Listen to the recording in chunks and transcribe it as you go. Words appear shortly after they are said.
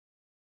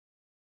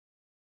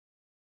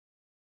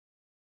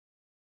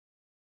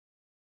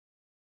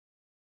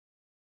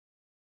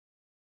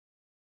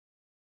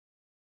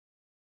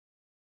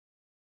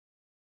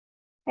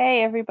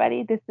Hey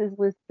everybody, this is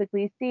Liz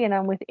Puglisi and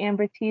I'm with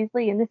Amber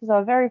Teasley, and this is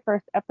our very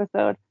first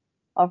episode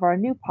of our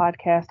new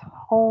podcast,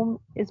 Home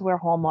is Where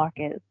Hallmark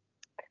is.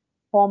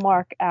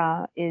 Hallmark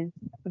is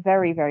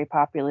very, very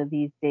popular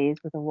these days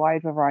with a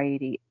wide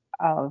variety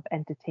of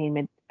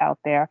entertainment out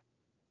there.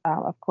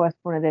 Of course,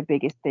 one of their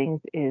biggest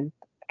things is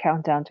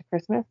Countdown to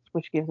Christmas,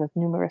 which gives us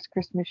numerous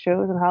Christmas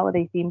shows and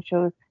holiday themed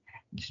shows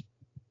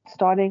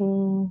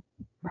starting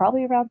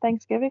probably around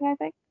Thanksgiving, I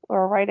think,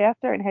 or right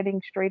after, and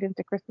heading straight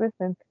into Christmas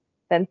and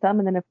then some.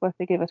 And then, of course,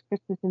 they give us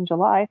Christmas in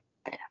July.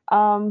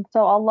 So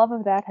our love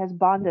of that has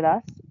bonded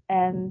us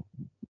and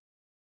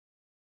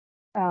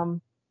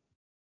um,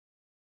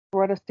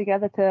 brought us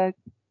together to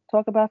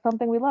talk about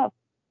something we love.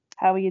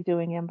 How are you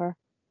doing, Amber?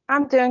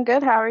 I'm doing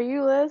good. How are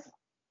you, Liz?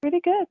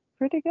 Pretty good,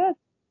 pretty good.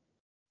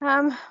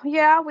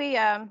 Yeah, we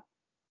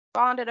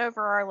bonded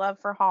over our love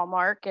for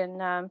Hallmark,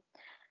 and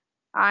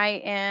I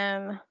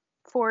am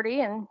 40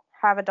 and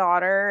have a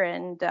daughter,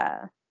 and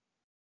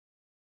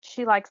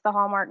she likes the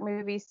Hallmark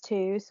movies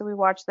too, so we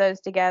watch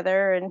those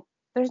together. And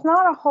there's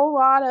not a whole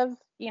lot of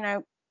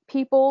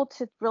people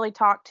to really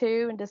talk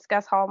to and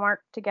discuss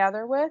Hallmark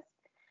together with,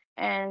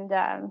 and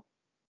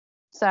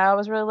so I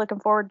was really looking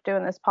forward to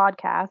doing this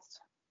podcast.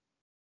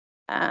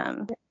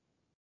 Um,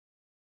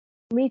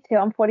 Me too.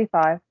 I'm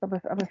 45, so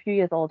I'm a few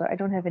years older. I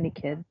don't have any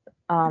kids.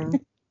 Um,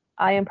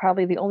 I am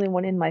probably the only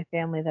one in my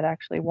family that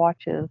actually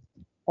watches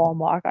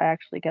Hallmark. I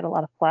actually get a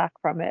lot of flack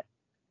from it.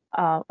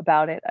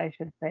 About it, I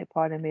should say.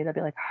 Pardon me. They'll be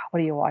like, "Ah, what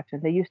are you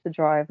watching?" They used to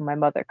drive my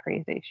mother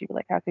crazy. She'd be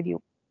like, "How could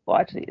you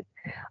watch these?"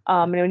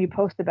 And when you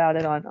post about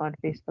it on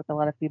Facebook, a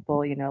lot of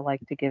people, like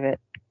to give it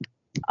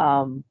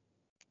um,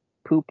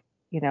 poop.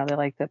 They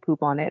like to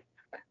poop on it.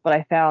 But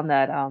I found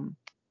that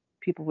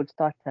people would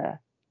start to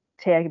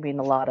tag me in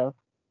a lot of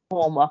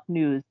Hallmark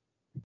news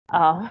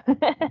um,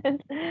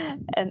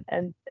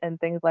 and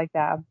things like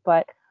that.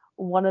 But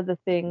one of the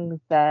things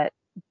that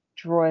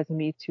draws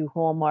me to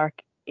Hallmark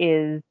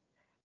is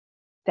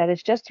that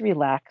it's just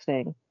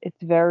relaxing. It's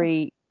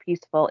very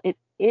peaceful. It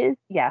is,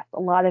 yes, a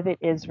lot of it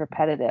is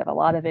repetitive. A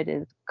lot of it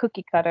is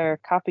cookie cutter,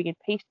 copy and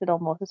pasted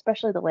almost,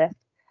 especially the last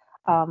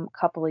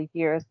couple of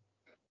years.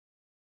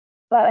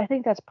 But I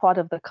think that's part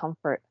of the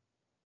comfort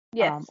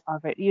yes.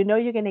 of it. You're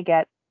going to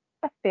get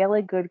a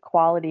fairly good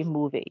quality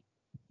movie,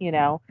 you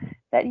know,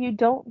 that you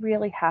don't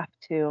really have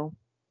to.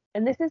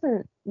 And this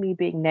isn't me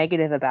being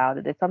negative about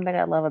it. It's something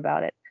I love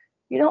about it.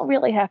 You don't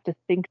really have to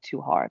think too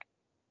hard,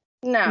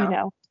 you No.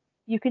 know.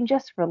 You can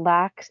just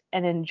relax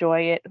and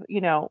enjoy it,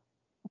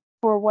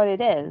 for what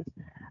it is.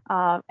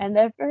 And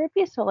they're very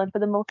peaceful and for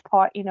the most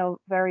part,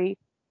 very,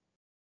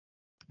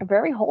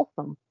 very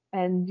wholesome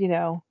and,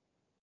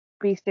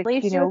 basic,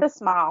 Leaves you with a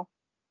smile.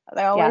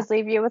 They yeah, always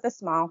leave you with a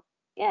smile.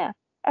 yeah. And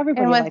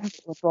Everybody likes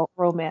with a little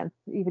romance,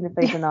 even if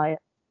they deny it.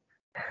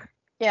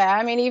 yeah,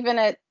 I mean even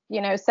at,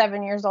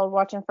 7 years old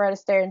watching Fred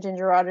Astaire and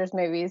Ginger Rogers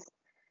movies,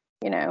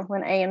 when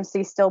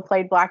AMC still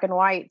played black and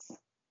whites,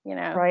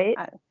 Right?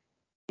 I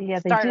Yeah,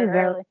 they started do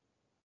very, early.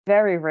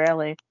 very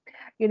rarely.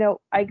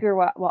 I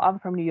grew up, well, I'm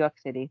from New York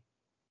City,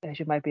 as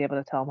you might be able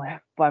to tell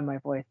by my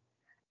voice.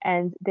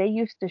 And they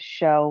used to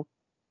show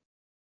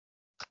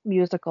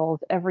musicals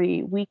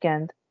every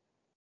weekend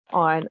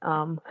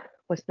on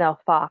what's now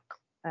Fox.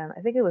 And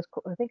I think it was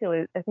or still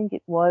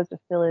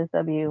is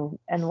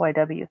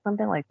WNYW,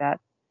 something like that.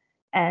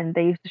 And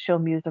they used to show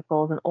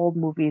musicals and old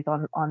movies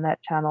on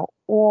that channel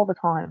all the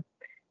time.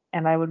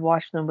 And I would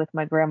watch them with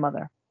my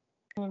grandmother.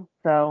 Mm.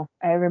 So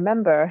I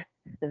remember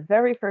the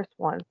very first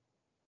one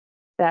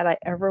that I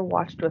ever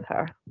watched with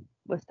her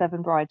was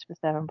Seven Brides for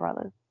Seven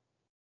Brothers.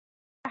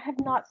 I have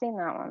not seen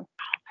that one.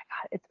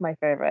 God, it's my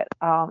favorite.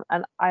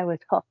 And I was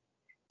hooked,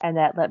 and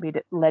that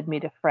led me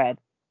to Fred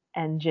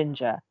and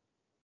Ginger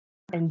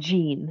and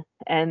Jean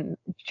and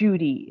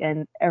Judy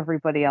and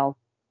everybody else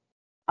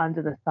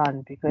under the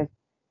sun because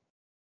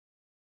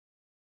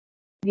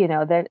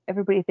that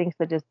everybody thinks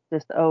they're just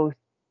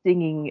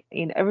singing.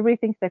 Everybody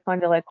thinks they're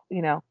kind of like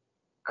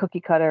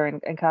cookie cutter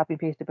and copy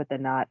pasted, but they're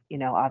not.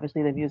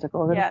 Obviously the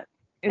musicals Yeah.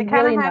 They and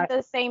kind of really have not.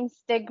 the same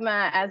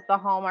stigma as the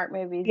Hallmark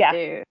movies Yeah,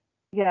 do.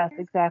 yes,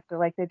 exactly.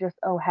 Like they're just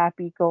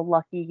happy go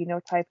lucky,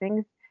 type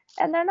things,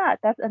 and they're not.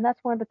 That's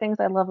one of the things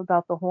I love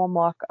about the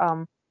Hallmark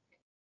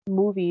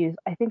movies.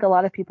 I think a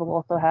lot of people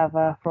also have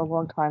for a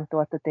long time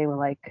thought that they were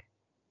like,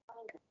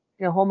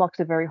 Hallmark's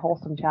a very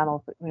wholesome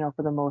channel,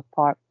 for the most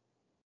part.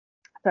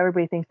 So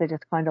everybody thinks they're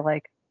just kind of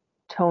like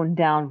toned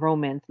down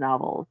romance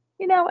novels,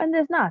 and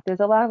there's not. There's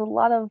a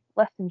lot of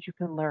lessons you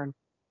can learn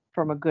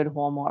from a good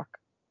Hallmark.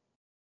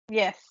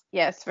 Yes,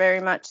 yes,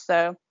 very much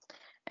so.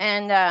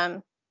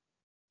 And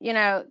you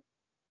know,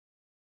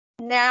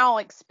 now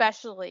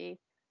especially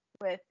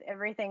with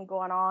everything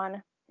going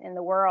on in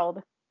the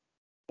world,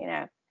 you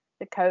know,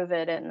 the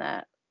COVID and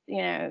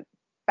the,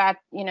 bad,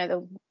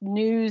 the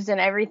news and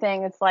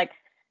everything. It's like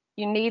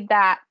you need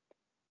that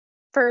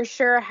for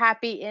sure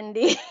happy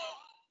ending and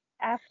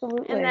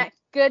Absolutely. that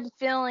good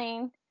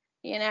feeling,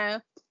 you know,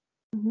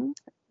 Hmm.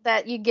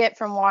 that you get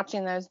from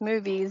watching those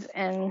movies.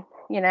 And,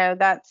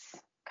 that's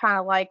kind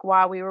of like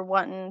why we were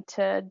wanting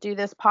to do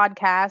this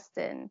podcast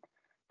and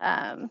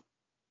Um,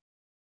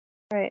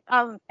 Right.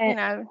 you And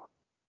know,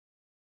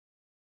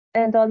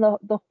 and on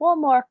the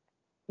Hallmark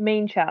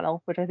main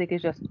channel, which I think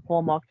is just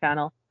Hallmark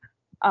channel,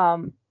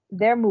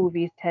 their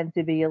movies tend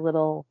to be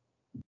the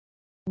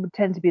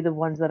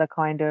ones that are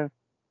kind of,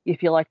 you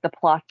feel like the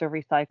plots are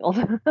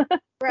recycled,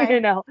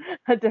 right.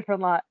 a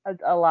different lot,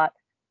 a lot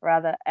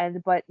rather.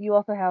 And but you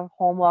also have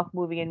Hallmark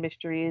movie and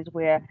mysteries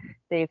where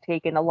they've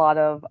taken a lot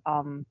of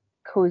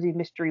cozy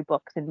mystery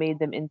books and made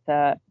them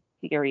into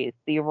series.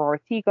 The Aurora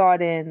Tea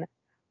Garden,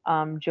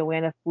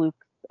 Joanna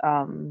Fluke's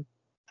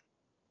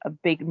a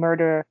big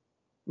murder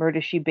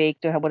she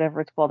baked or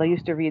whatever it's called. I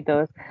used to read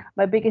those.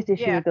 My biggest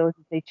issue Yeah. with those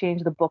is they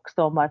change the book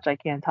so much I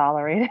can't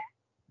tolerate it.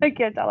 I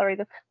can't tolerate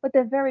them, but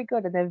they're very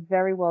good and they're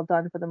very well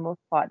done for the most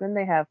part. Then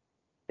they have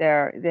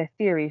their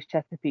series,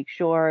 Chesapeake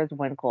Shores,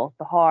 When Calls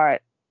the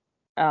Heart.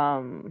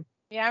 Um,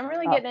 Yeah, I'm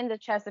really uh, getting into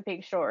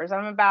Chesapeake Shores.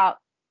 I'm about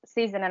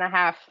season and a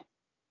half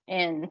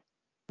in.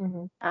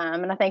 mhm,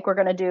 And I think we're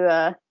going to do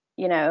a,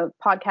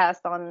 podcast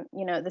on,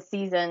 a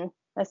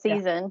yeah,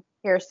 season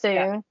here yeah,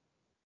 soon.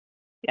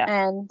 yeah,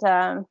 And,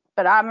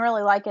 but I'm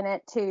really liking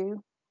it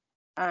too.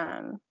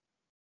 Um,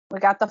 we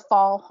got the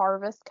fall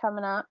harvest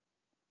coming up.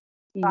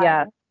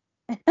 yeah,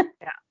 Exciting.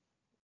 yeah.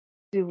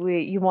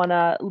 You want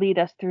to lead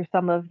us through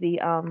some of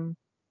the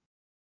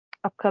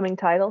upcoming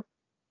titles?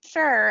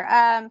 Sure.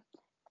 A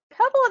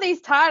couple of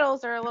these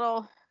titles are a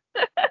little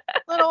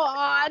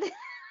odd.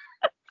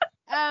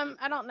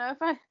 I don't know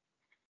if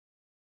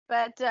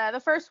but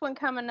the first one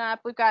coming up,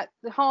 we've got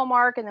the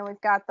Hallmark, and then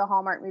we've got the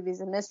Hallmark Movies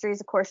and Mysteries.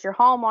 Of course, your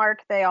Hallmark,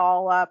 they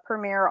all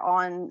premiere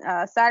on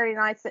Saturday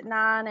nights at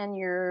 9, and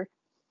your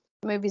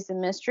Movies and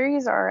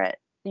Mysteries are at,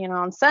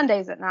 on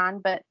Sundays at 9.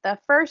 But the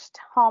first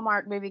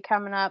Hallmark movie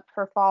coming up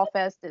for Fall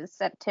Fest is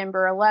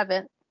September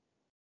 11th.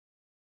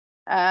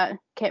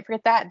 Can't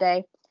forget that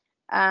day.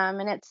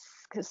 And it's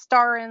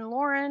starring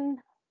Lauren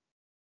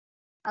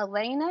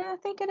Elena, I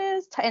think it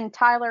is, and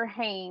Tyler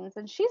Haynes.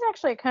 And she's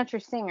actually a country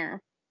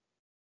singer,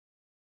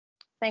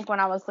 I think, when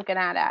I was looking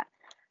at it.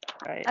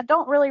 Right. I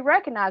don't really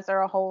recognize her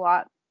a whole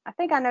lot. I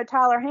think I know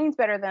Tyler Haynes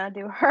better than I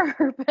do her,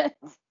 but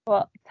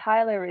Well,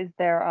 Tyler is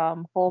their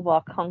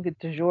Hallmark hunk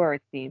du jour,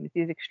 it seems.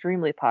 He's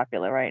extremely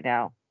popular right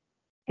now.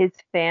 His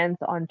fans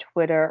on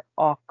Twitter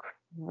are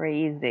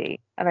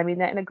crazy. And I mean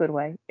that in a good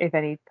way. If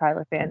any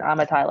Tyler fan, I'm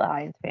a Tyler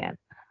Hines fan.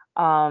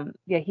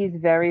 Yeah, he's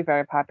very,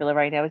 very popular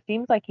right now. It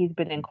seems like he's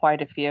been in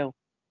quite a few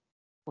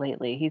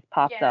lately. He's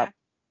popped up yeah,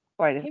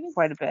 quite a he was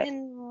quite a bit.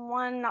 in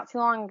one not too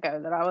long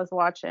ago that I was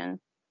watching.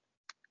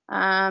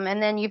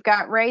 And then you've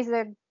got Raise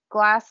a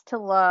Glass to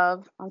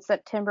Love on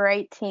September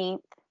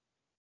 18th.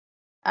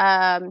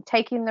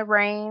 Taking the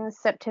Reins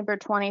September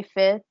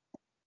 25th,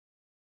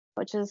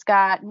 which has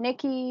got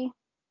Nikki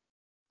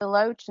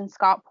DeLoach and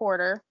Scott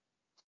Porter.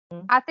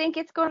 Mhm. I think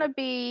it's going to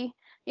be,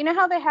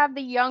 how they have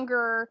the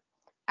younger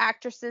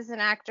actresses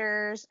and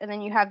actors, and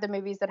then you have the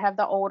movies that have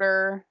the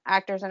older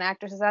actors and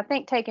actresses. I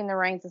think Taking the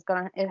Reins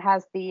it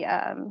has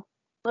the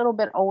little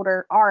bit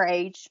older, our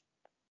age,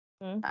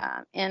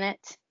 Mhm. in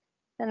it.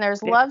 Then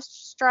there's Yeah. Love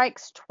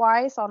Strikes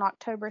Twice on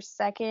October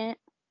 2nd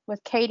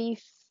with Katie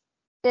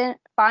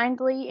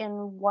Findley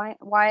and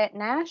Wyatt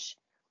Nash.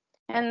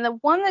 And the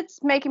one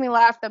that's making me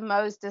laugh the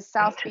most is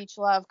South Beach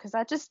Love, because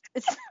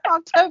it's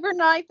October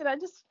 9th, and I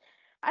just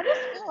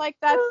feel like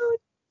that's,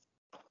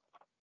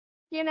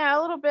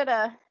 a little bit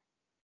of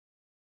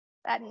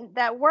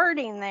that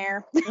wording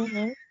there.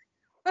 hmm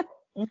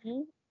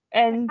hmm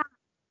And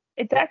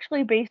it's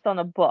actually based on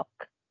a book.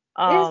 Is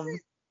Um,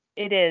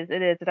 it? it is.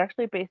 It is. It's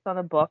actually based on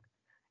a book,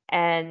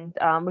 and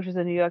which is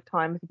a New York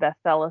Times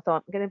bestseller. So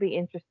I'm going to be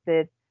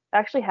interested. I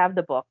actually have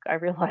the book. I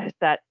realized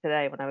that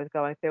today when I was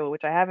going through it,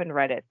 which I haven't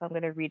read it. So I'm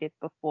going to read it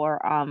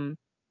before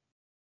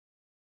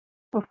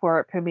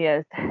it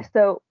premieres.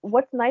 So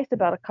what's nice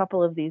about a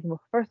couple of these? Well,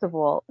 first of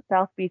all,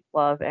 South Beach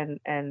Love and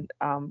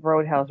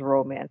Roadhouse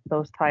Romance.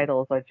 Those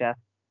titles are just,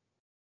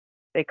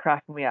 they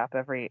crack me up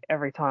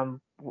every time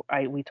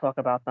we talk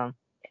about them.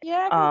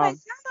 Yeah, because they Um,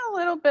 sound a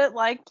little bit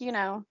like,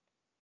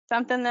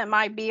 something that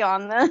might be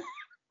on the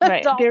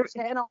right adult there,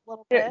 channel a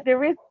little there bit.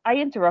 there is. I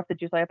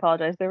interrupted you, so I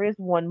apologize. There is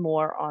one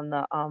more on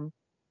the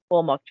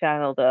Hallmark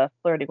channel, the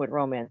Flirting with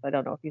Romance. I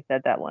don't know if you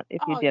said that one.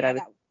 If you Oh did, yeah,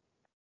 no,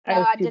 I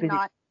was I too did busy.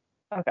 not.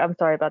 Okay, I'm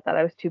sorry about that.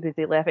 I was too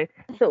busy laughing.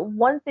 So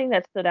one thing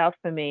that stood out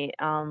for me,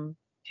 to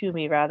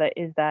me rather,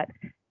 is that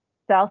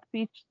South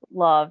Beach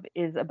Love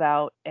is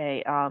about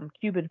a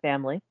Cuban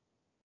family,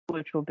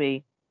 which will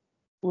be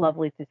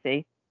lovely to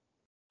see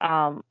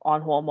on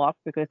Hallmark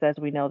because, as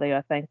we know, they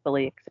are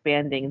thankfully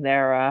expanding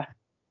their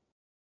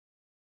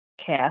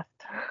cast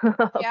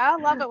Yeah, I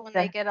love it when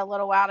they that get a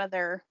little out of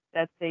their,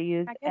 that they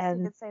use. I guess you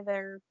And could say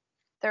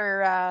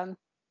their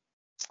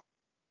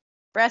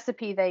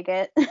recipe they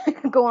get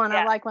going.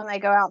 I yeah, like when they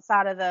go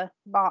outside of the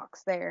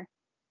box there.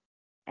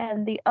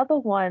 and the other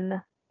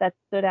one that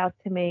stood out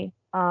to me,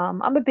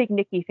 I'm a big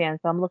Nikki fan,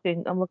 so I'm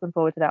looking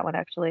forward to that one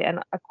actually. And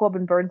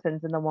Corbin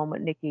Burnson's in the one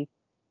with Nikki,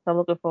 so I'm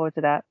looking forward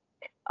to that.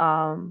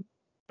 Um,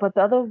 but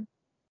the other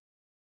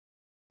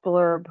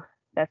blurb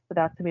that stood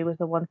out to me was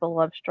the one for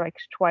Love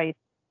Strikes Twice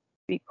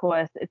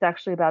because it's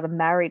actually about a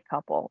married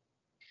couple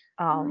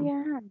Oh um,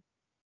 yeah.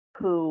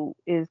 who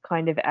is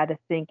kind of at a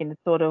sink, and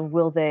it's sort of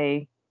will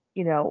they,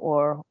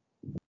 or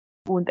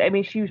won't they? I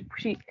mean, she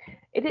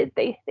it is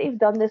they've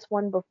done this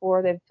one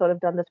before. They've sort of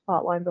done this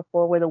plot line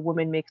before where the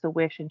woman makes a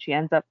wish and she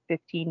ends up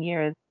 15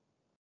 years,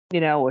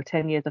 or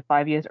 10 years or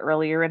 5 years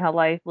earlier in her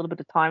life. A little bit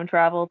of time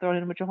travel thrown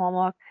in with your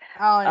Hallmark.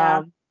 Oh yeah.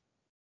 Um,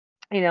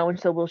 and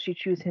so will she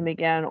choose him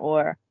again,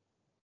 or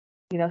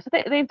so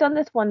they've done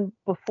this one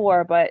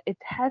before, but it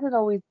hasn't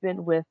always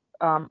been with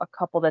a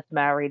couple that's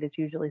married. It's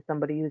usually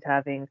somebody who's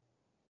having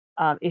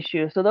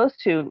issues. So those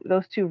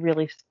two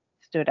really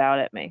stood out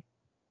at me,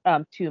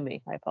 to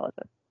me. I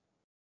apologize.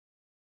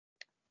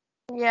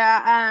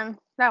 Yeah,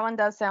 that one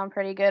does sound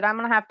pretty good. I'm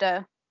gonna have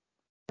to,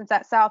 since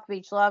that South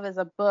Beach Love is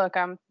a book,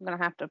 I'm gonna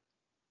have to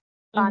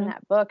find Hmm.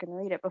 that book and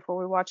read it before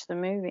we watch the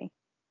movie.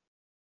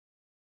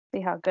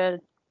 See how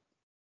good.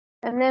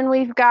 And then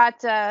we've got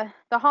the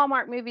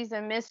Hallmark movies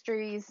and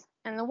mysteries,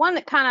 and the one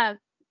that kind of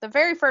the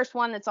very first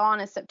one that's on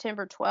is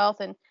September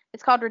 12th, and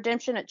it's called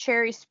Redemption at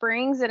Cherry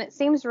Springs, and it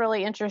seems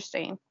really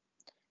interesting.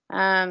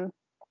 Um,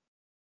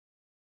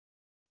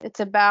 it's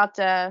about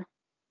a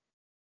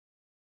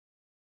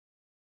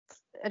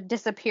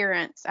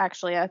disappearance,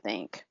 actually, I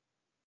think,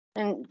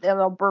 and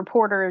a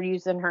reporter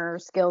using her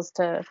skills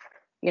to,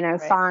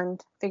 Right.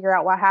 figure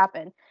out what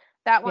happened.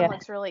 That one Yeah.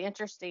 looks really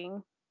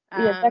interesting.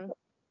 Yeah.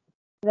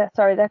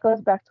 That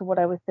goes back to what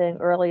I was saying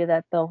earlier,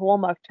 that the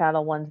Hallmark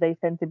Channel ones, they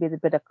tend to be the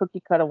bit of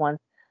cookie cutter ones,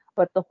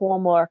 but the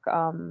Hallmark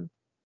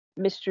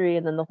mystery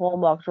and then the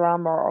Hallmark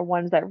drama are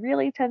ones that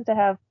really tend to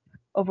have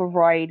a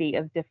variety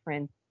of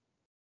different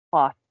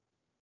plots.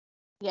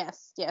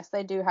 Yes, yes,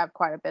 they do have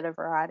quite a bit of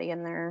variety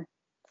in there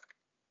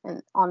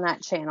and on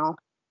that channel.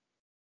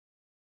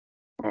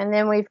 And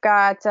then we've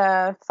got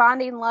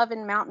Finding Love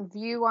in Mountain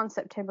View on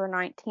September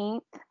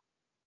 19th.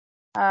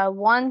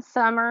 One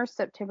Summer,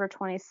 September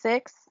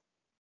 26th.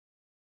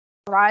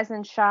 Rise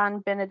and Shine,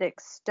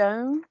 Benedict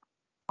Stone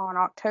on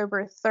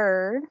October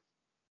 3rd.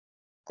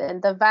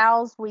 Then The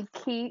Vows We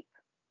Keep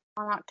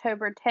on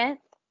October 10th.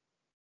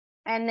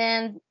 And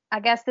then I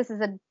guess this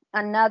is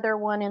another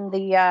one in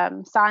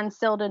the Signed,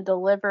 Sealed, and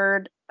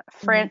Delivered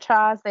Hmm.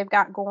 franchise they've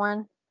got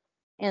going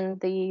in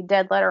the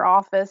Dead Letter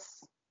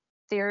Office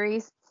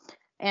series.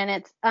 And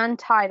it's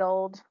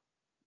untitled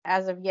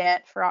as of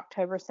yet for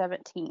October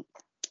 17th.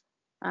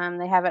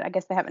 I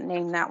guess they haven't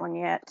named that one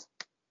yet.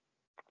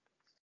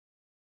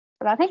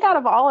 But I think out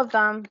of all of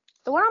them,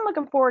 the one I'm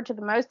looking forward to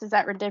the most is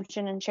that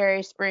Redemption in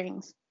Cherry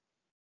Springs.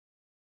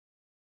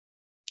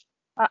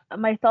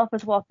 Myself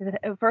as well, because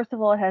first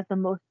of all, it has the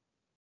most,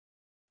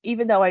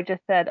 even though I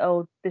just said,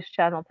 oh, this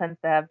channel tends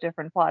to have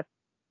different plots,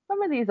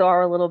 some of these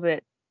are a little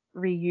bit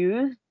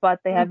reused, but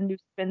they Mm. have new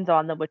spins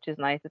on them, which is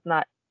nice. It's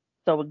not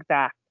so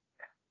exact.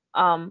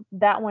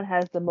 That one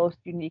has the most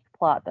unique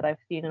plot that I've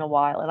seen in a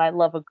while, and I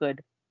love a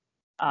good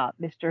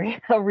mystery,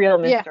 a real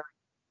Yeah, mystery.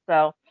 So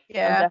I'm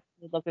yeah.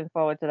 definitely looking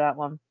forward to that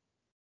one.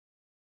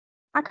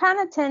 I kind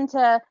of tend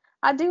to,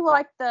 I do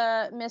like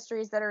the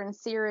mysteries that are in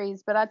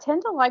series, but I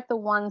tend to like the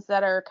ones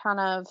that are kind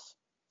of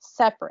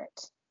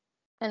separate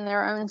in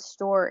their own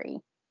story.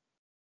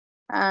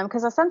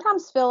 Because I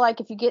sometimes feel like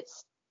if you get,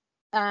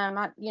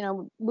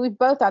 we've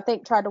both, I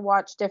think, tried to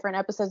watch different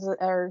episodes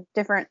or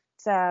different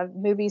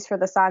movies for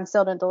the Signed,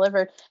 Sealed, and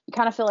Delivered. You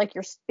kind of feel like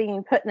you're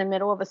being put in the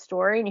middle of a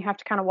story and you have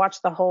to kind of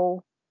watch the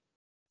whole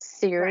Right.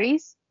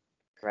 series.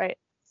 Right.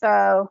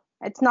 So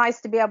it's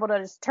nice to be able to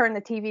just turn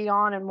the TV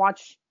on and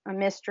watch a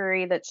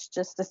mystery that's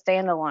just a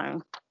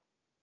standalone.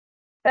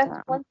 That's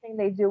So, one thing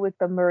they do with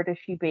the Murder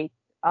She Baked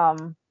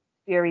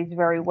series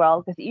very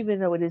well, because even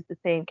though it is the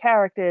same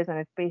characters and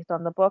it's based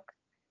on the book,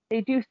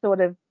 they do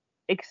sort of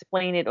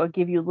explain it or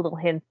give you little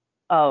hints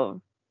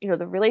of,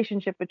 the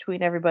relationship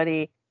between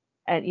everybody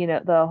and,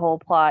 the whole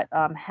plot.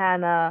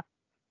 Hannah,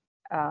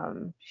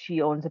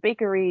 she owns a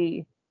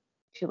bakery.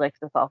 She likes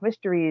to solve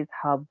mysteries.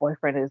 Her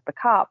boyfriend is the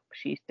cop.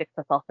 She sticks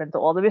herself into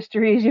all the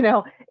mysteries.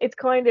 It's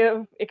kind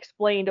of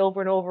explained over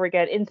and over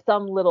again in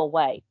some little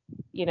way.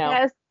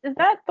 yeah, is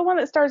that the one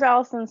that stars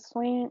Alison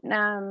Sweeney?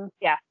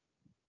 Yeah,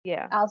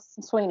 yeah.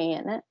 Alison Sweeney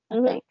in it, I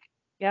Hmm. think.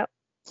 Yep,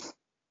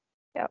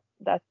 yep.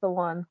 That's the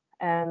one.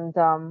 And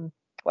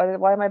why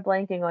am I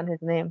blanking on his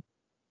name?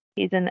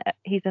 He's in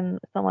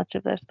so much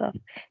of their stuff.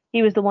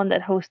 He was the one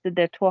that hosted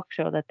their talk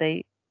show that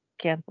they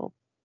canceled.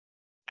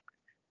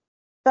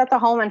 Is that the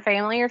Home and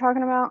Family you're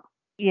talking about?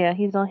 Yeah,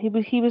 he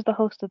was the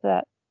host of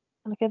that.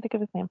 And I can't think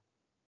of his name.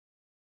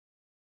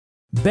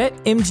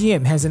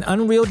 BetMGM has an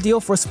unreal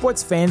deal for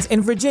sports fans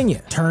in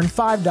Virginia. Turn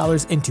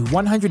 $5 into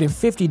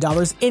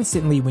 $150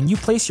 instantly when you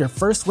place your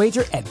first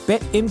wager at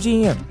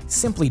BetMGM.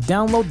 Simply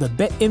download the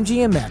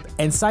BetMGM app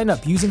and sign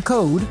up using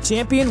code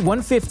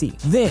Champion150.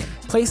 Then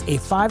Place a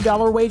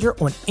 $5 wager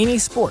on any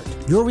sport.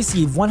 You'll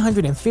receive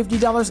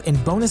 $150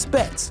 in bonus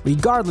bets,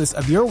 regardless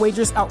of your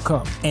wager's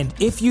outcome. And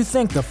if you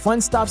think the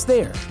fun stops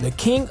there, the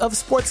King of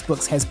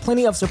Sportsbooks has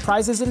plenty of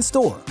surprises in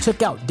store.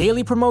 Check out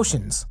daily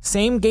promotions,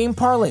 same-game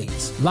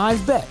parlays,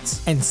 live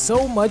bets, and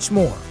so much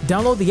more.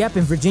 Download the app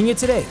in Virginia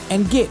today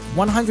and get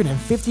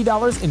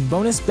 $150 in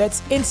bonus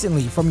bets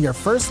instantly from your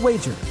first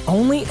wager.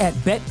 Only at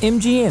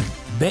BetMGM.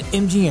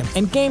 BetMGM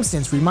and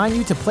GameSense remind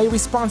you to play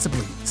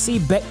responsibly. See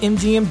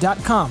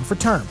BetMGM.com for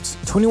terms.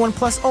 21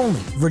 plus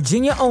only.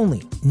 Virginia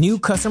only. New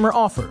customer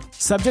offer.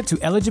 Subject to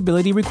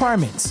eligibility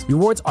requirements.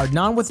 Rewards are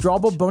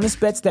non-withdrawable bonus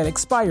bets that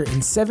expire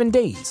in 7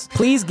 days.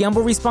 Please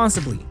gamble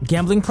responsibly.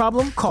 Gambling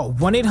problem? Call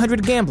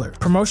 1-800-GAMBLER.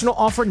 Promotional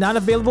offer not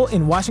available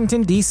in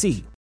Washington,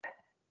 D.C.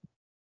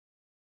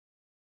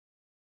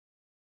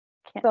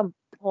 Some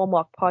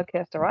Hallmark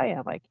podcaster I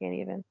am. I can't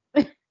even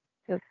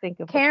think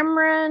of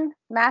Cameron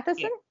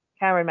Matheson?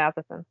 Cameron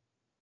Matheson.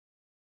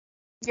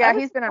 Yeah,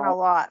 he's been in a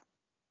lot.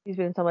 He's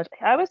been in so much.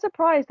 I was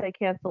surprised they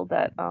canceled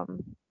that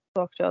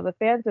talk show. The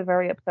fans are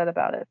very upset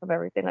about it from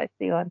everything I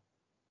see on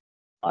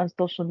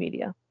social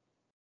media.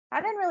 I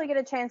didn't really get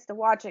a chance to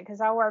watch it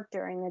because I work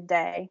during the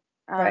day.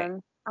 Right.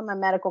 I'm a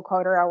medical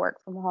coder. I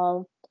work from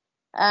home.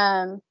 So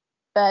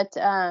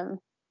I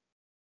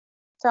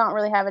don't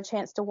really have a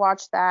chance to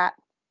watch that.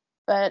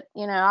 But,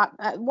 you know,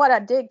 what I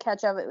did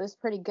catch of it was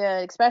pretty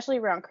good, especially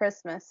around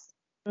Christmas.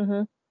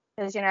 Mm-hmm.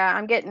 Because, you know,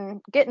 I'm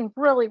getting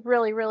really,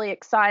 really, really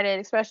excited,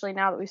 especially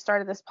now that we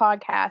started this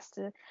podcast.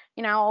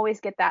 You know, I always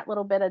get that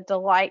little bit of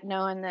delight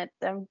knowing that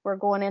we're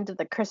going into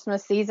the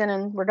Christmas season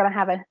and we're going to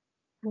have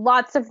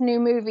lots of new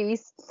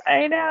movies.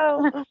 I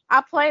know.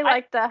 I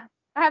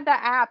have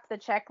that app, the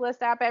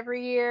checklist app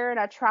every year, and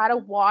I try to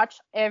watch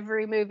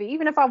every movie,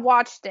 even if I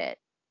watched it,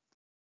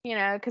 you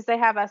know, because they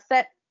have a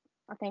set,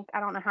 I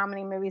don't know how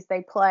many movies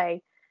they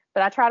play,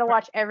 but I try to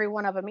watch every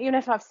one of them, even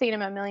if I've seen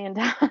them a million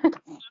times.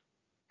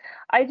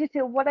 I do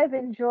too. What I've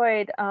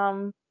enjoyed,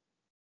 I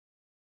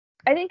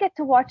didn't get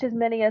to watch as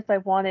many as I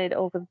wanted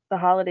over the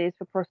holidays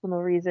for personal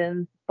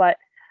reasons, but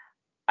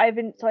I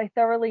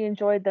thoroughly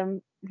enjoyed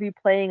them,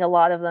 replaying a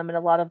lot of them and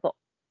a lot of the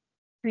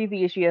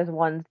previous year's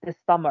ones this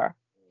summer.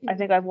 Mm-hmm. I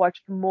think I've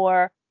watched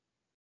more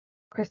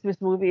Christmas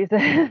movies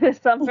this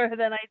summer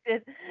than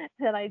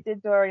I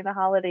did during the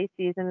holiday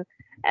season,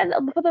 and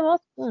for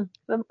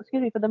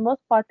the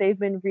most part, they've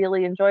been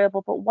really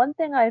enjoyable. But one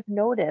thing I've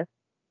noticed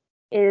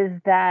is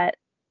that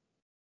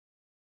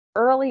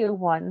earlier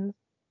ones,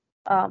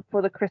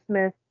 for the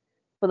Christmas,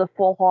 for the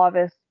fall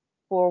harvest,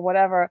 for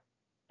whatever,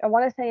 I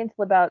want to say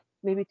until about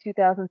maybe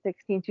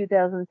 2016,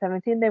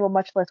 2017, they were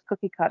much less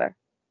cookie cutter.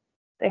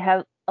 They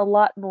had a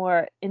lot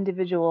more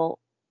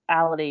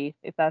individuality,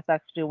 if that's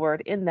actually a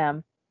word, in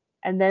them.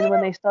 And then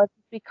when they started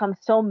to become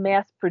so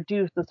mass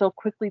produced or so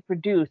quickly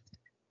produced,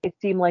 it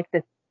seemed like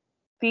the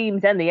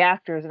themes and the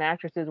actors and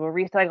actresses were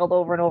recycled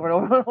over and over and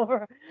over and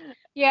over.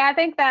 Yeah, I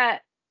think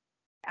that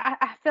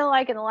I feel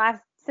like in the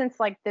last,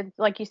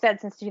 like you said,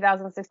 since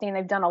 2016,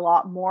 they've done a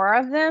lot more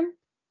of them.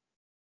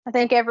 I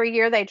think every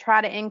year they try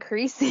to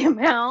increase the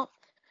amount.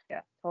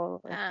 Yeah,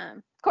 totally.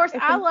 Of course,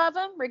 I love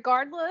them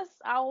regardless.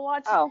 I'll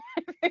watch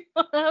every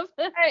one of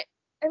them.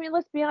 I mean,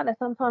 let's be honest.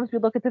 Sometimes we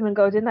look at them and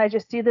go, "Didn't I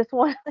just see this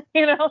one?"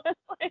 You know,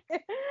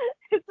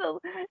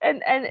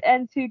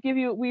 and to give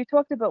you, we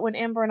talked about when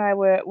Amber and I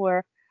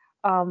were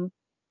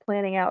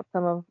planning out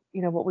some of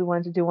what we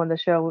wanted to do on the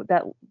show.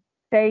 That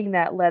saying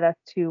that led us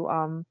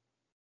to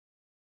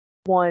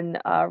one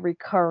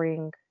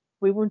recurring.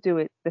 We won't do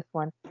it this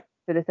one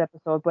for this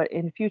episode, but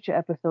in future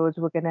episodes,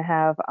 we're going to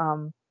have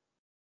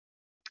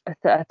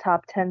a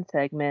top 10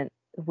 segment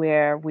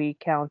where we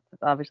count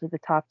obviously the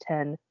top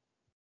 10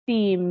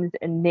 themes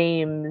and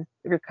names,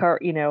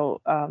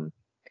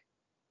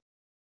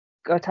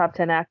 our top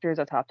 10 actors,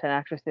 our top 10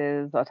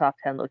 actresses, our top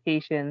 10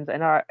 locations,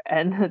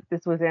 and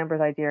this was Amber's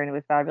idea and it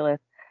was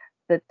fabulous.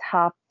 The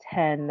top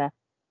 10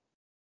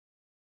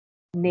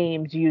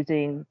 names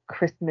using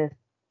Christmas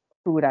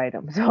food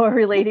items or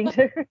relating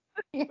to Christmas.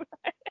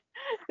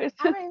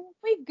 I mean, if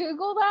we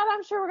Google that,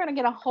 I'm sure we're gonna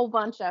get a whole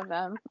bunch of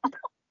them.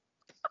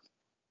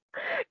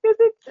 Because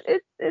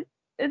it's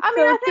I'm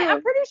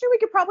pretty sure we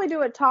could probably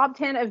do a top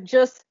 10 of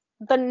just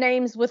the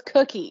names with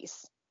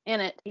cookies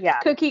in it. Yeah.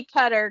 Cookie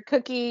cutter,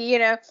 cookie,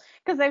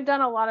 because they've done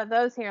a lot of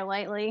those here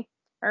lately.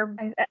 Or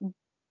I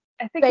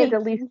think there's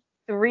at least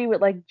 3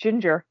 with like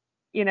ginger,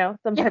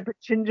 some type of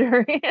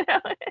ginger, in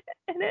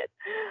it.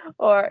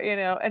 Or,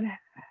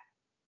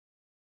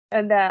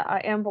 and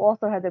Amber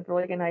also had the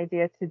brilliant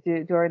idea to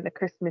do during the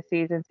Christmas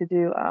season to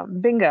do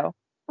bingo.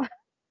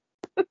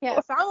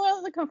 Yes, I'm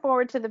really looking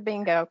forward to the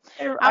bingo.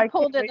 I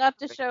pulled it up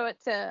to show it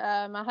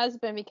to my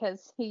husband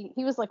because he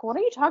was like, "What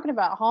are you talking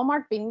about?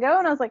 Hallmark bingo?"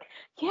 And I was like,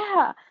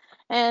 "Yeah."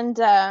 And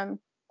I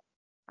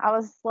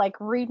was like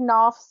reading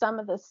off some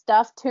of the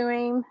stuff to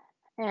him.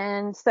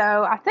 And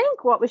so I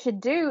think what we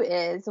should do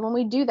is when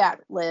we do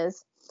that,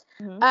 Liz,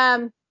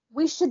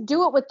 we should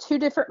do it with 2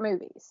 different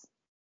movies.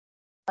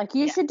 Like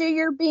you should do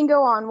your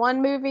bingo on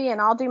one movie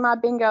and I'll do my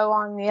bingo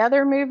on the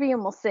other movie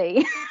and we'll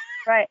see.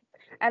 Right.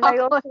 And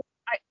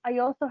I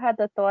also had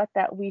the thought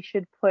that we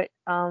should put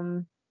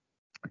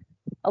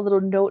a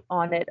little note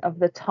on it of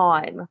the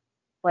time,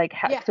 like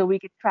Yeah. so we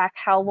could track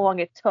how long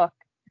it took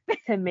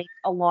to make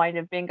a line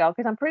of bingo.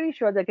 Because I'm pretty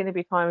sure there are going to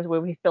be times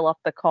where we fill up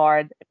the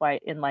card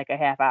in like a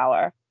half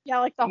hour. Yeah,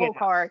 like the You whole know,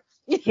 card.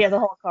 yeah, the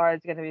whole card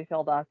is going to be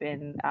filled up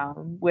in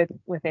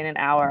within an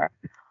hour.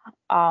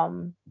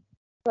 Um,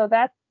 so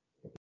that's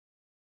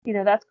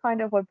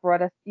kind of what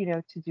brought us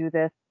to do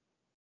this.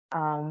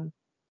 Um,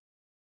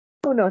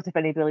 who knows if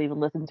anybody will even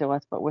listen to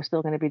us, but we're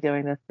still going to be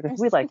doing this because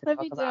we like to We'll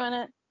talk be about doing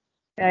it.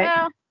 it, right?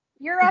 Well,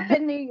 you're up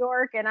in New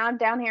York and I'm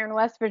down here in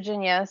West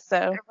Virginia,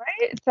 so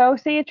Right. So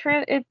see, it's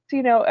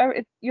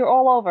you're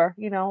all over.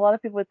 A lot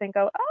of people would think,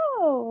 I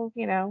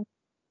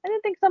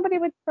didn't think somebody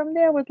would from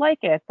there would like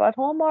it, but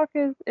Hallmark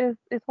is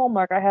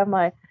Hallmark.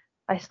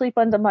 I sleep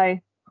under my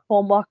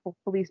Hallmark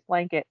police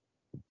blanket,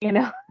 you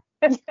know,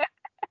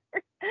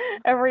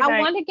 every I night.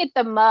 want to get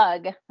the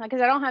mug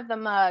because I don't have the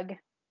mug.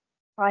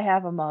 I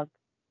have a mug.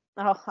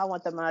 Oh, I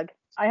want the mug.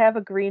 I have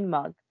a green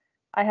mug.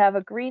 I have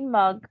a green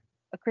mug,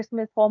 a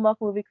Christmas Hallmark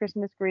movie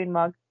Christmas green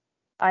mug.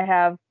 I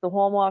have the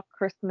Hallmark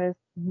Christmas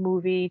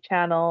movie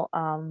channel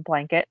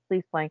blanket,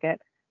 fleece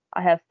blanket.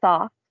 I have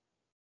socks,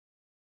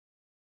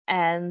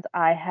 and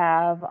I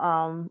have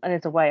and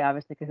it's away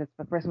obviously because it's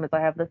for Christmas. I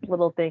have this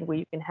little thing where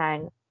you can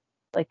hang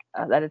like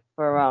that is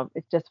for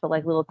it's just for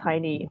like little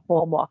tiny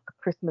Hallmark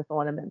Christmas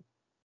ornaments.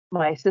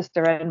 My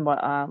sister and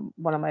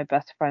one of my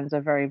best friends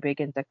are very big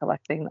into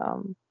collecting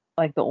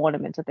like the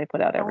ornaments that they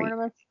put out every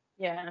Ornaments?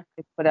 Yeah.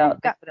 they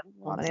I've got put out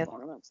so lots many. of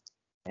ornaments.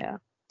 Yeah.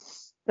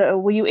 So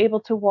were you able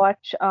to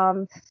watch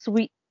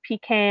Sweet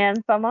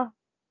Pecan Summer?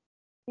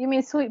 You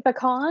mean sweet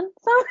pecan?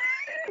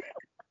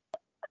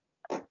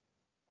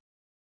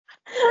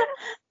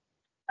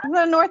 Is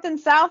that a north and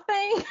south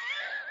thing?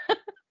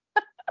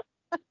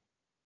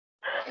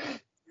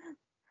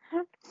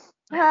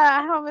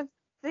 I always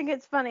think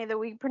it's funny that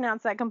we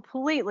pronounce that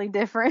completely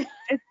different.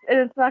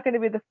 It's not going to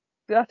be it's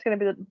not going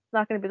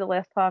to be the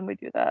last time we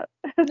do that.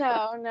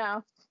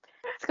 No.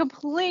 It's a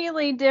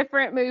completely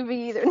different movie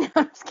either. No,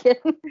 I'm just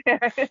kidding.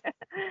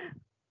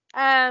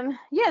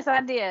 Yes,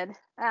 I did.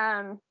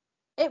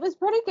 It was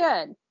pretty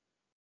good.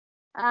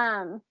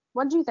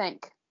 What did you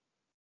think?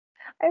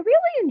 I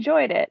really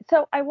enjoyed it.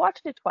 So I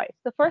watched it twice.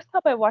 The first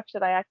time I watched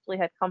it, I actually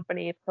had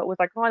company, so it was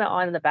like kind of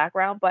on in the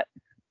background, but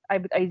I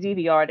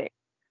DVR'd it.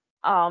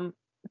 Um,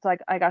 so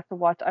I got to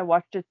watch. I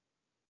watched it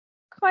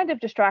kind of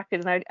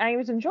distracted, and I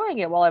was enjoying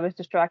it while I was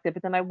distracted.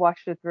 But then I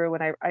watched it through,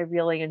 and I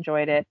really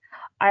enjoyed it.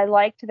 I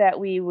liked that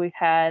we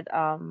had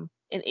an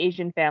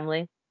Asian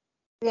family.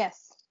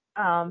 Yes.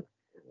 Um,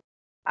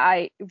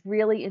 I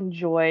really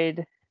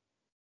enjoyed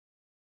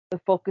the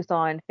focus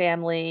on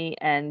family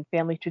and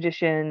family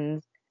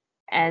traditions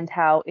and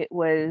how it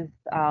was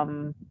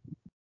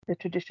the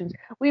traditions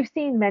we've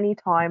seen many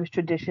times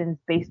traditions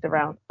based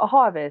around a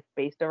harvest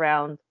based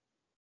around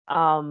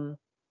um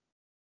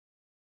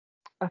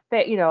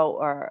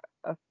or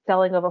a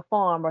selling of a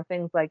farm or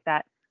things like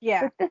that.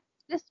 Yeah. But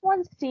this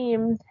one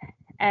seemed,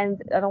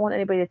 and I don't want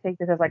anybody to take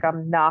this as like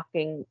I'm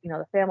knocking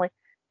the family.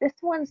 This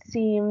one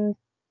seemed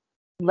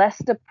less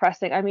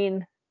depressing. I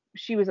mean,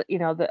 she was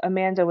the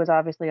Amanda was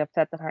obviously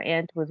upset that her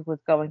aunt was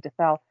going to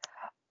sell,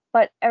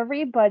 but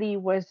everybody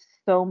was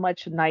so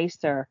much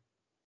nicer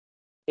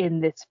in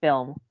this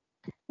film.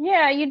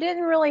 Yeah, you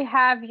didn't really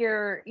have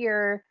your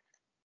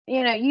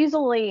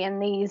usually in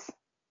these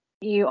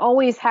you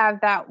always have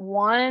that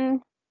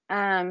one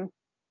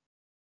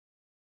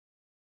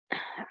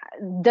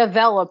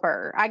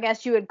developer, I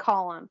guess you would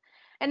call them.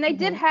 And they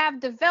did Hmm. have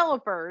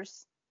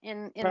developers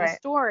in the Right.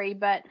 story,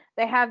 but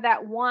they have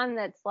that one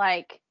that's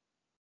like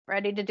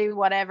ready to do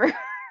whatever.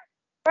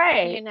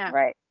 Right.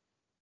 Right.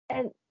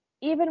 And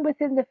even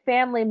within the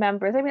family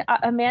members, I mean,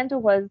 Amanda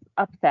was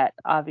upset,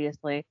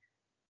 obviously,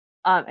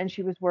 and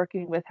she was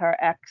working with her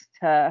ex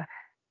to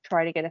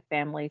try to get a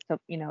family to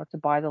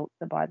buy the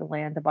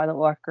land, to buy the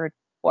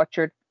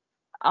orchard.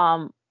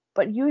 Um,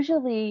 but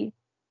usually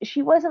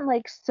she wasn't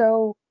like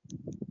so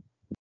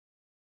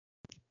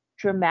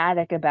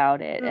dramatic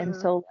about it and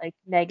Mm-mm. so like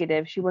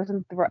negative. She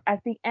wasn't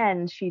at the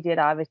end. She did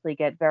obviously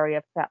get very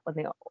upset when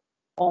the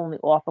only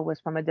offer was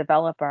from a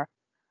developer,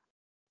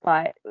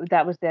 but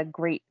that was that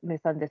great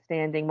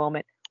misunderstanding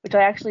moment, which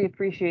I actually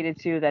appreciated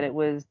too. That it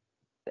was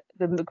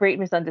the great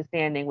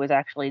misunderstanding was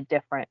actually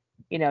different.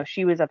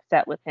 She was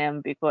upset with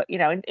him because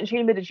and she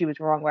admitted she was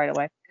wrong right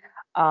away.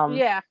 Um,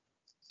 Yeah.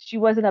 she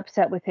wasn't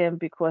upset with him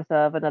because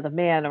of another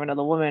man or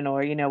another woman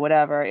or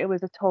whatever. It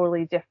was a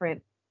totally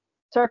different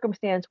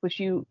circumstance, which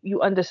you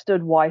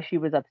understood why she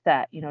was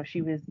upset.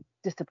 She was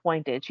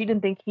disappointed. She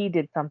didn't think he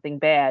did something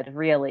bad,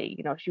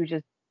 really. She was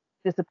just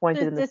disappointed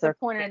Just in the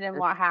disappointed in circumstances.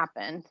 what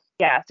happened.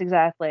 Yes,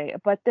 exactly.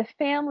 But the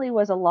family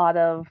was a lot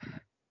of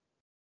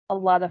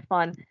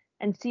fun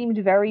and seemed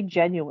very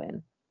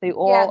genuine. They Yeah,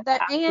 all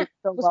that acted aunt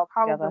so was well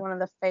probably together. one of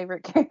the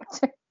favorite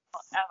characters.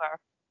 Ever,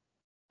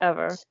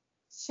 ever.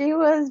 She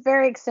was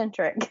very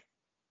eccentric,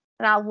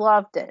 and I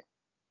loved it.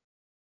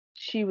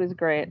 She was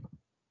great.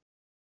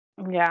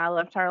 Yeah, I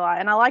loved her a lot,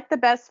 and I liked the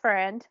best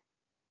friend.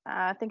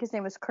 I think his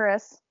name was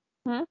Chris.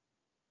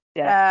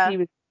 Yeah, he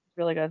was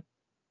really good.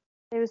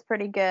 He was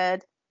pretty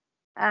good.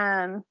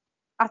 I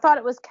thought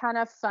it was kind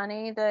of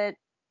funny that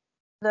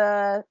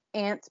the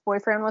aunt's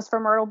boyfriend was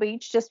from Myrtle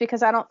Beach, just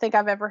because I don't think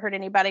I've ever heard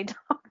anybody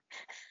talk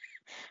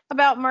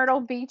about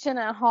Myrtle Beach in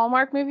a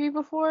Hallmark movie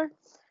before.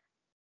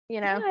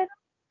 You know, Yeah, I don't think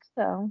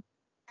so.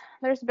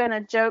 there's been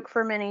a joke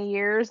for many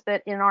years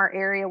that in our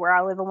area where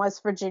I live in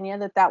West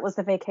Virginia, that was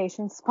the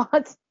vacation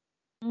spot.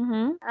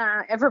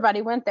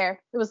 Everybody went there.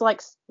 It was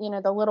like,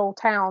 the little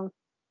town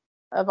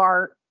of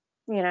our,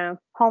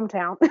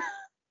 hometown.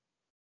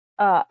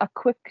 A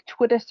quick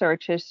Twitter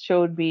search has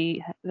showed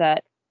me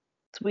that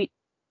Sweet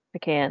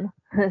Pecan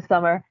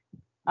Summer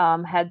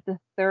had the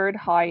third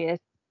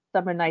highest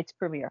summer nights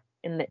premiere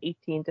in the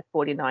 18 to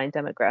 49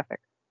 demographic,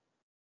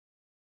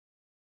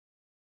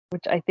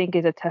 which I think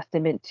is a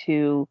testament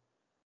to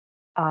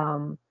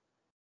um,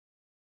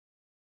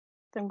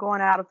 Them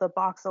going out of the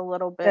box a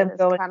little bit is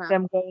kind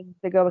of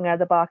they're going out of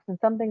the box. And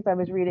some things I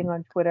was reading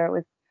on Twitter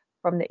was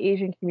from the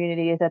Asian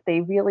community is that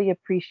they really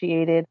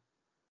appreciated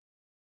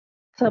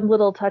some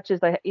little touches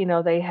that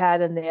they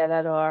had in there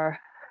that are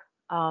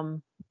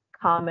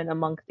common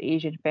amongst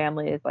Asian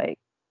families, like,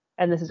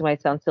 and this is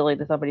might sound silly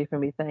to somebody for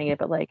me saying it,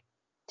 but like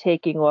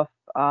taking off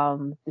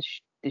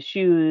the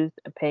shoes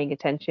and paying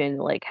attention,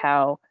 like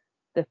how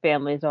the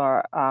families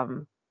are,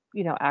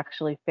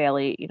 actually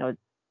fairly,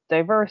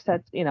 diverse.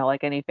 That's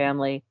like any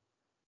family,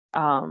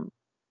 um,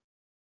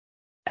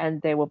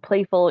 and they were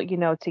playful,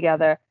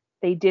 together.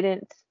 They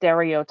didn't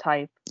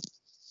stereotype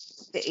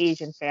the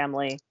Asian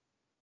family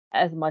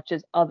as much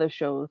as other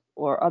shows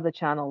or other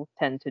channels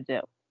tend to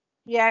do.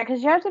 Yeah,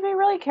 because you have to be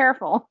really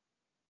careful.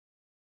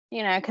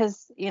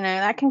 Because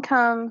that can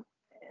come.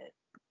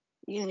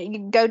 You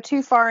can go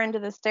too far into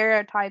the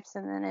stereotypes,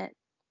 and then it,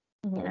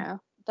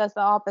 does the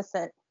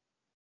opposite.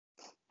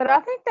 But I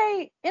think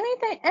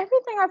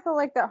everything I feel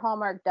like that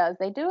Hallmark does,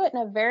 they do it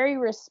in a very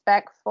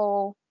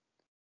respectful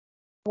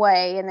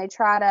way, and they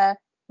try to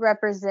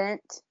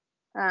represent.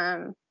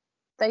 Back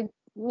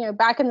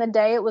in the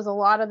day, it was a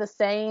lot of the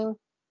same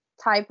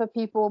type of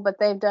people, but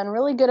they've done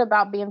really good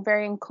about being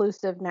very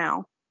inclusive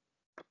now,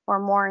 or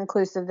more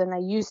inclusive than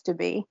they used to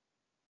be.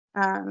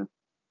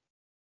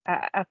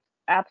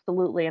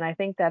 Absolutely, and I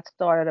think that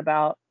started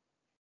about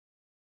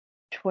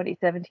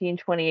 2017,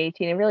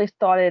 2018. It really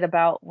started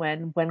about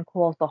when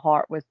Calls the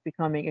Heart was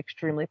becoming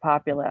extremely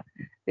popular.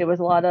 There was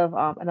a lot of,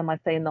 and I'm not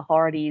saying the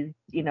Hardys,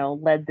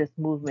 led this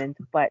movement,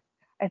 but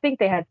I think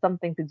they had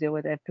something to do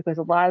with it because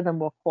a lot of them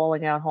were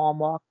calling out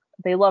Hallmark.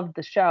 They loved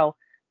the show,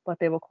 but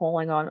they were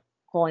calling out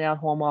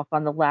Hallmark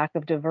on the lack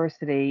of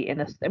diversity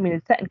I mean,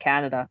 it's set in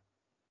Canada,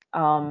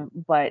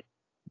 but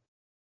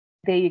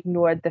they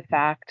ignored the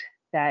fact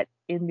that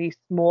in these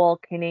small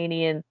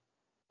Canadian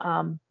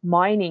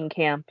mining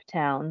camp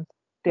towns,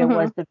 there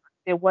was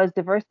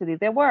diversity.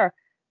 There were,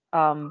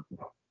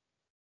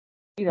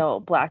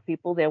 black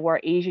people. There were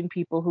Asian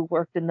people who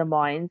worked in the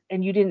mines,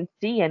 and you didn't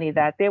see any of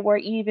that. There were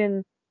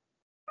even,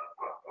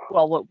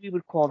 well, what we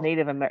would call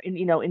Native American,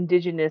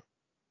 indigenous,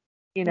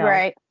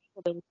 right.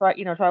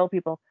 Tribal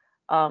people.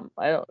 I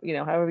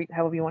don't,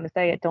 however you want to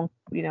say it. Don't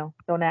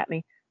at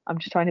me. I'm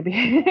just trying to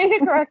be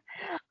correct.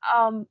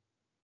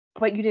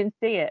 But you didn't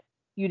see it.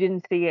 You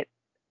didn't see it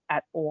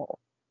at all.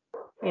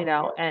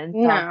 And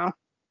No.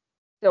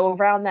 so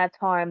around that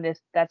time,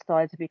 that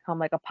started to become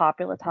like a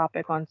popular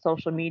topic on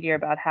social media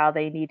about how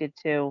they needed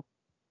to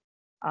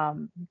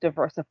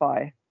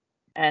diversify,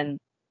 and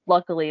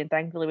luckily and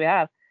thankfully they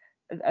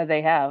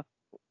have,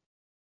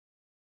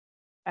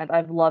 and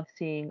I've loved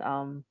seeing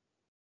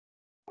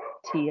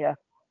Tia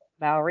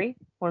Mowry,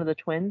 one of the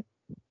twins.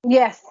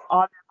 Yes.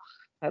 I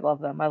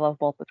love them. I love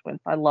both the twins.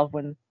 I love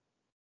when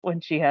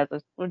she has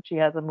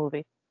a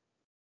movie.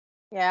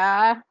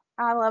 Yeah,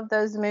 I love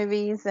those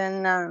movies,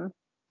 and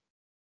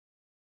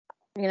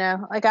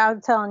like I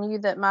was telling you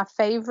that my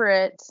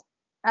favorite,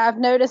 I've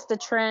noticed a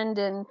trend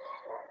in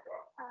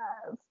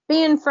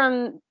being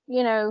from,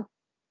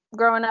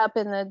 growing up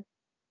in the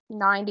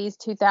 90s,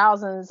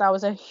 2000s, I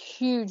was a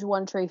huge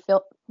One Tree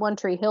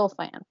Hill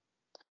fan.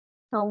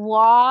 A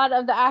lot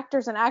of the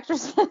actors and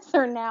actresses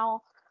are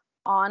now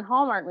on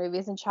Hallmark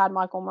movies, and Chad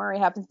Michael Murray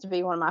happens to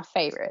be one of my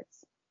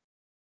favorites.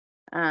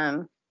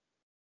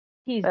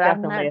 He's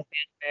definitely a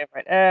fan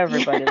favorite.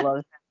 Everybody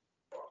loves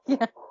him.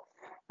 Yeah,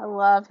 I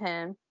love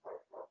him.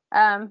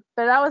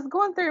 But I was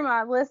going through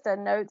my list of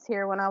notes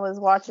here when I was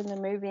watching the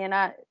movie, and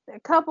a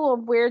couple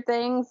of weird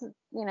things,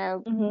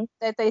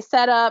 that they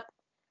set up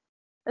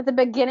at the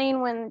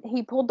beginning when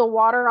he pulled the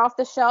water off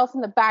the shelf,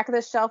 and the back of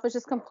the shelf was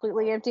just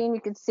completely empty, and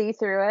you could see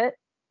through it.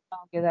 Oh,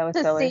 yeah, that was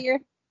silly.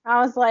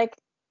 I was like,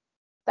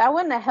 that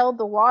wouldn't have held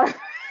the water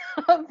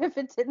up if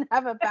it didn't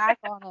have a back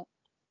on it.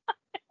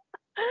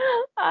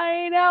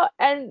 I know,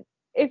 and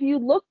if you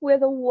look where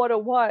the water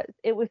was,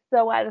 it was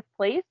so out of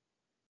place.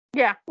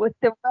 Yeah. With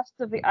the rest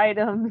of the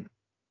items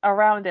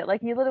around it.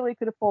 Like, you literally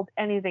could have pulled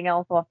anything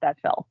else off that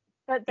shelf.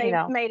 But they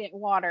made it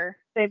water.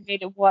 They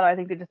made it water. I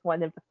think they just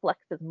wanted him to flex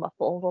his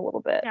muscles a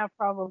little bit. Yeah,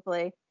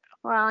 probably.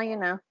 Well,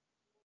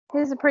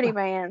 he's a pretty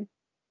man.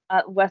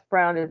 Wes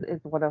Brown is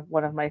one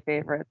of my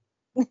favorites.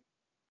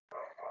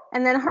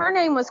 And then her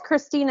name was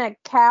Christina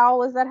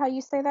Cow. Is that how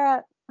you say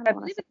that? I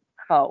believe it's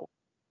Poe.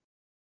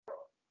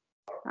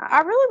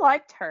 I really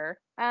liked her.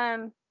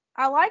 I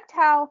liked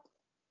how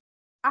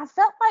I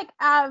felt like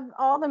out of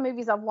all the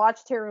movies I've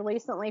watched here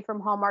recently from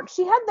Hallmark,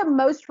 she had the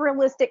most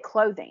realistic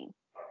clothing.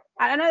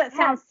 I know that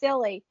sounds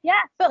silly.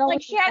 Yeah, but no,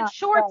 like she had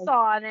shorts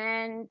on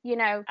and,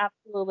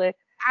 absolutely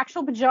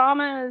actual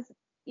pajamas,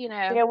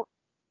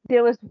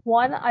 There was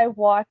one I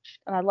watched,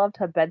 and I loved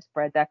her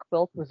bedspread. That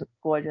quilt was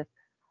gorgeous.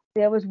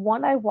 There was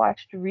one I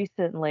watched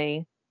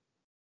recently,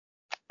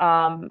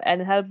 and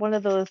it had one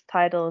of those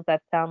titles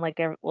that sound like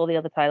all the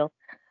other titles,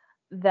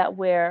 that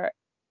where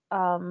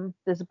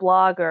this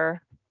blogger,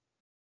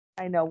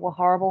 I know, we're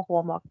horrible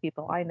Hallmark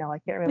people. I know, I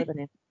can't remember the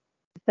name.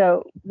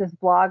 So this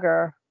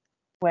blogger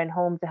went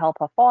home to help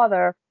her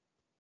father,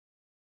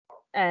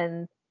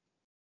 and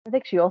I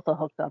think she also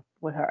hooked up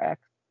with her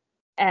ex,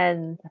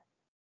 and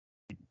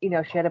she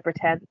had to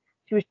pretend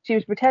she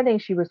was pretending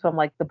she was from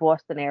like the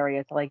Boston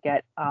area to like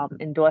get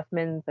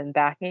endorsements and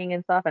backing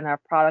and stuff and our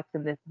products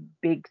in this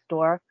big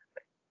store.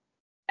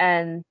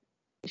 And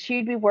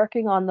she'd be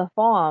working on the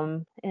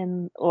farm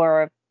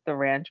or the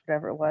ranch,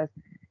 whatever it was.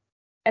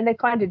 And they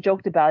kind of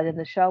joked about it in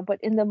the show, but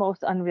in the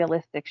most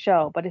unrealistic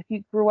show. But if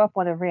you grew up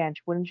on a ranch,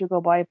 wouldn't you go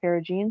buy a pair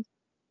of jeans?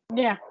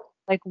 Yeah.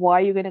 Like,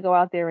 why are you going to go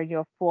out there in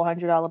your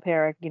 $400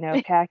 pair of,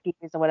 khakis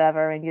or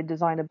whatever, and you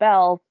design a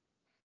belt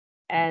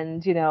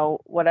and,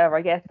 whatever.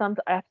 I guess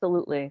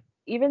absolutely.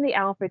 Even the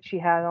outfit she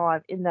had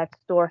on in that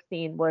store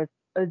scene was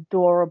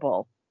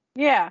adorable.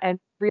 Yeah. And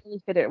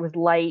really fit it. It was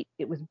light,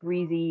 it was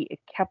breezy, it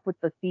kept with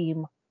the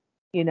theme,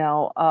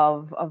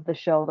 of the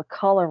show. The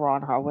color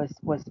on her was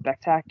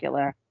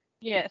spectacular.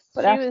 Yes.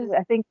 But actually,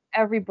 I think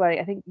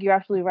you're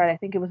absolutely right. I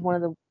think it was one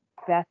of the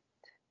best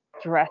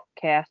dressed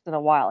cast in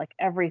a while. Like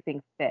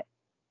everything fit.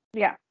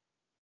 Yeah.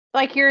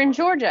 Like you're in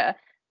Georgia.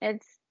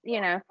 It's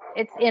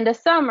into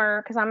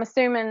summer because I'm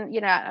assuming,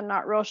 I'm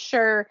not real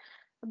sure,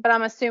 but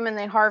I'm assuming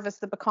they harvest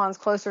the pecans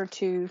closer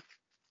to,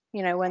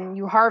 when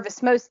you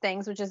harvest most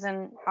things, which is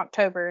in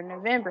October and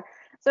November.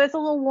 So it's a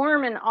little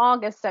warm in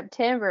August,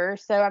 September.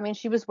 So, I mean,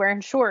 she was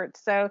wearing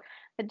shorts. So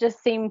it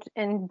just seemed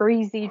in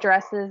breezy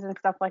dresses and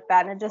stuff like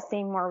that. And it just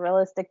seemed more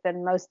realistic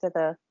than most of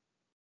the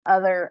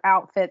other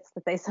outfits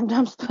that they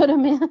sometimes put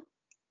them in.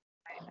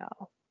 I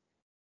know.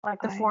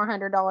 Like the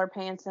 $400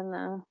 pants in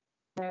the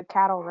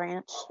cattle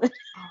ranch.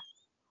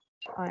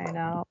 I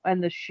know.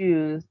 And the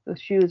shoes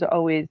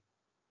are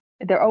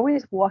they're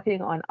always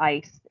walking on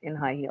ice in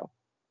high heels.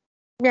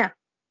 Yeah.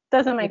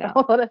 Doesn't make a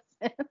whole lot of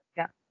sense.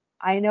 Yeah.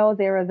 I know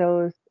there are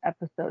those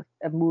episodes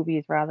of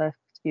movies, rather,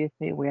 excuse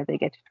me, where they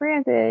get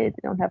stranded,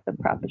 they don't have the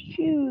proper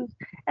shoes.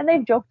 And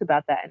they've joked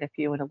about that in a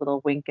few, in a little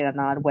wink and a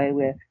nod way,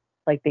 where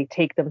like they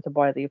take them to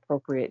buy the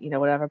appropriate,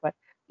 whatever. But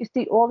you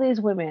see all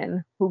these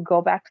women who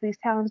go back to these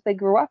towns they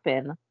grew up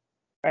in,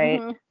 right?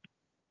 Mm-hmm.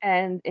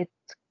 And it's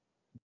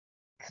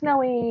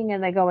snowing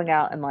and they're going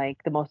out in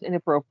like the most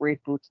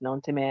inappropriate boots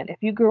known to man. If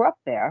you grew up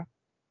there,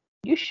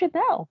 you should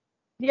know.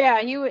 Yeah,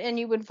 you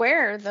would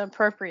wear the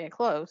appropriate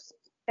clothes.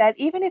 That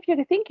even if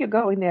you think you're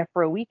going there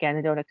for a weekend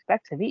and don't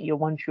expect to meet your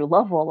one true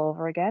love all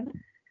over again,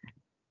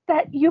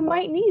 that you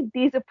might need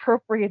these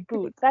appropriate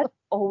boots. That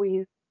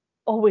always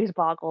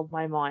boggled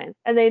my mind.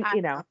 And they,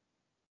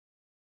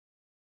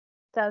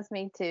 Does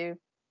me too.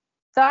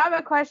 So I have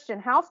a question.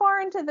 How far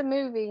into the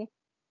movie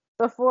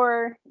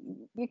before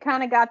you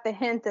kind of got the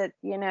hint that,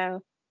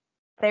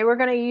 they were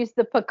going to use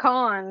the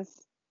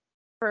pecans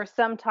for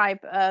some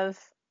type of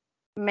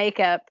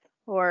makeup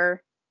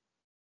or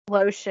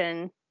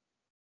lotion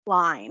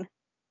line?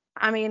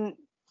 I mean,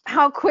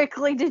 how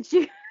quickly did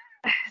you?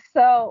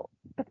 So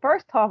the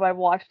first time I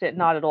watched it,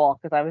 not at all,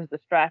 because I was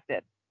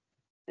distracted.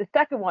 The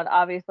second one,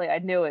 obviously, I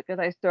knew it because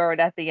I saw it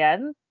at the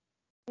end.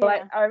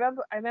 But I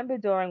remember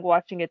during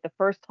watching it the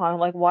first time, I'm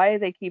like, why do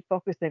they keep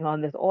focusing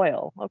on this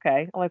oil?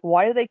 Okay. I'm like,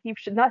 why do they keep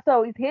not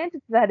so the answer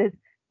to that is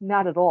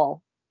not at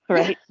all,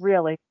 right?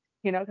 Really.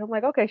 'Cause I'm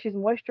like, okay, she's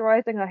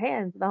moisturizing her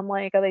hands. And I'm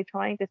like, are they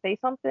trying to say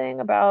something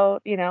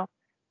about,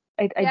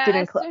 I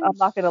didn't, I'm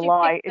not gonna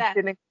lie, it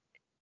didn't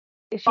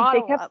they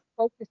kept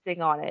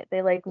focusing on it.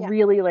 They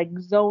really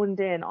zoned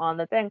in on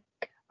the thing.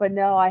 But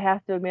no, I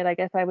have to admit, I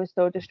guess I was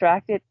so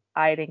distracted,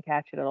 I didn't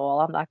catch it at all.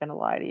 I'm not gonna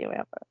lie to you,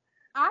 Amber.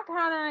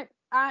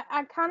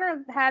 I kind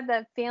of had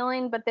that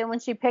feeling, but then when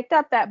she picked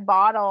up that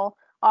bottle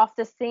off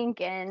the sink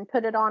and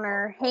put it on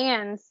her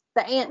hands,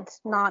 the aunt,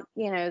 not,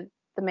 the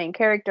main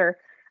character,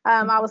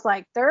 I was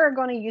like, they're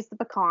going to use the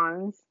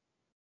pecans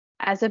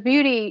as a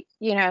beauty,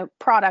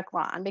 product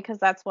line because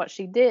that's what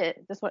she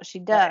did. That's what she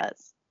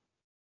does.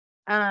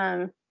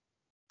 Right.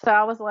 So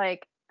I was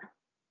like,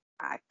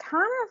 I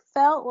kind of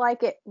felt like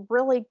they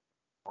really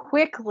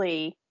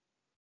quickly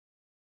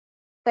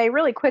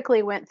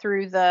went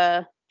through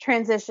the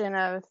transition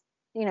of,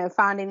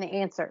 finding the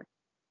answer.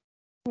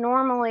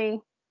 Normally,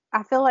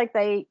 I feel like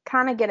they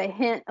kind of get a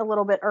hint a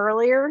little bit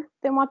earlier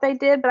than what they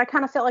did, but I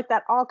kind of felt like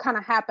that all kind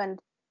of happened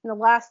in the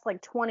last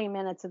 20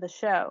 minutes of the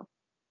show.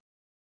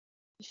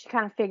 She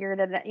kind of figured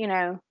it,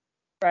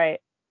 Right.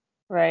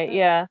 Right.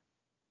 Yeah.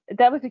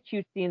 That was a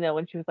cute scene though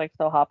when she was like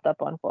so hopped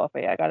up on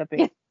coffee. I gotta pick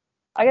it.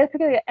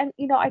 And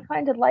I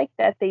kind of like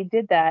that they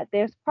did that.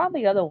 There's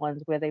probably other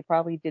ones where they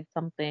probably did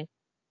something.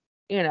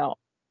 You know,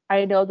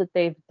 I know that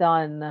they've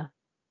done.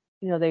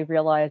 They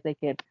realized they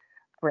could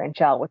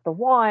branch out with the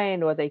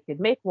wine, or they could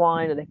make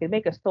wine, or they could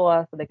make a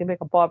sauce, or they could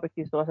make a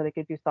barbecue sauce, or they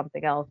could do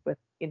something else with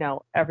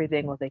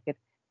everything, or they could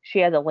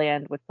share the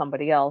land with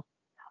somebody else.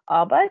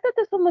 But I thought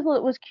this one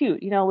was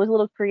cute. It was a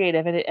little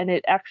creative, and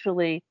it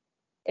actually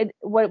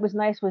what was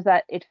nice was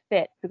that it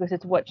fit because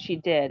it's what she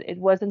did. It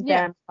wasn't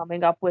Yeah. them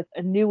coming up with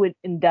a new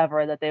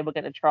endeavor that they were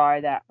going to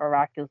try that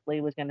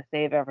miraculously was going to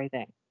save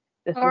everything.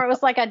 This Or was it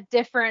was like a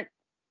different,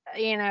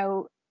 you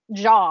know,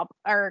 job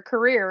or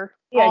career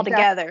yeah,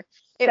 altogether.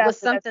 It was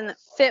exactly. something that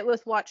fit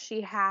with what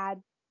she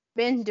had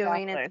been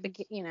doing at the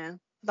Exactly. beginning,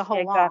 the Yeah,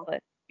 whole long.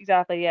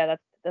 exactly. Yeah,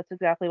 that's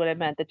exactly what it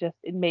meant.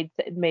 It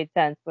made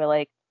sense. Where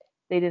like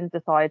they didn't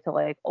decide to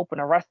like open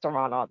a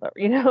restaurant on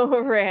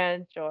the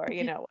ranch or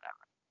whatever.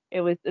 It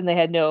was, and they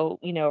had no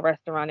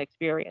restaurant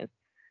experience.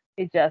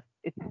 It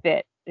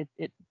fit. It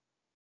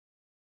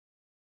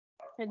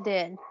It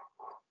did.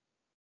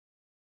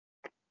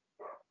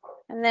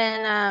 And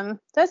then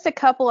just a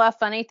couple of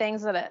funny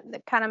things that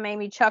kind of made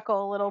me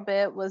chuckle a little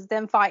bit was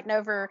them fighting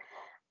over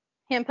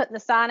him putting the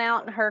sign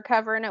out and her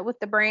covering it with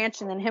the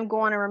branch and then him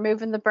going and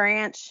removing the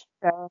branch.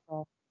 uh,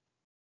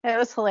 It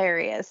was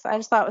hilarious. I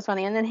just thought it was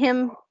funny. And then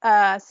him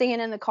singing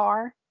in the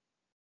car.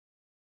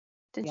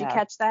 Did you yeah,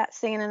 catch that?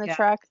 Singing in the yeah.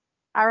 truck?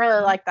 I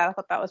really liked that. I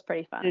thought that was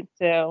pretty funny. Did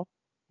too.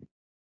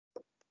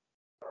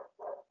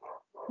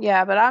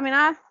 Yeah, but I mean,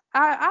 I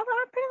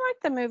pretty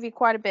liked the movie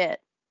quite a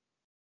bit.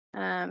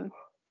 Um,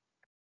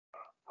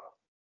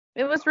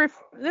 it's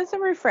a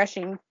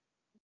refreshing,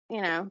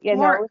 Yeah, no,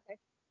 more.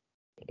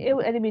 I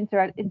didn't mean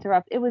to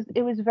interrupt. It was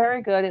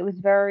very good. It was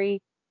very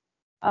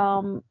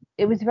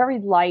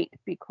light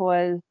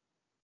because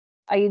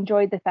I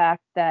enjoyed the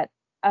fact that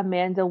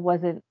Amanda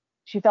wasn't.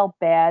 She felt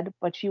bad,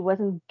 but she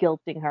wasn't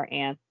guilting her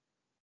aunt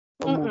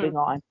for Mm-mm. moving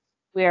on.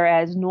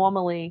 Whereas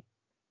normally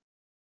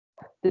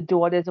the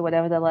daughters or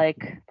whatever, they're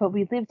like, but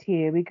we lived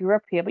here, we grew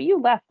up here, but you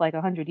left like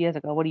 100 years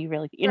ago. What do you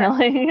really, Right.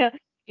 like,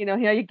 you're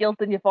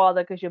guilting your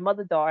father because your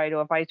mother died,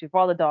 or vice your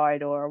father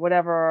died, or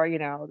whatever,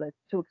 that's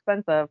too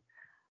expensive.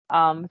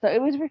 So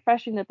it was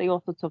refreshing that they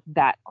also took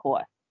that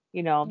course.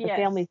 The Yes.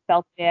 family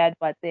felt bad,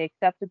 but they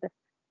accepted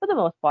for the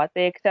most part,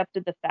 they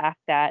accepted the fact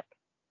that,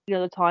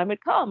 the time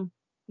had come,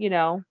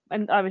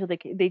 and obviously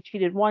they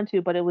cheated one,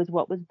 two, but it was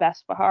what was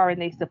best for her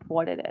and they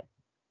supported it.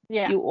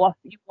 Yeah. You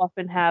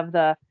often have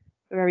the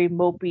very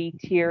mopey,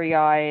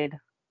 teary-eyed,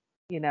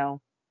 you know.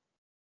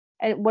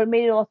 And what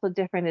made it also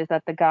different is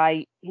that the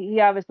guy, he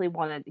obviously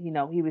wanted,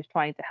 he was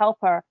trying to help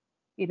her,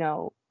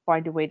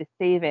 find a way to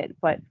save it,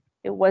 but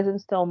it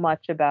wasn't so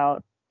much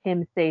about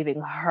him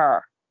saving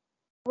her,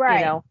 you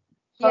Right. know.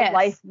 Her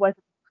life Yes. wasn't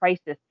a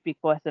crisis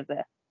because of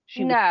this.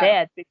 She was No.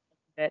 sad because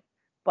of it,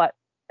 but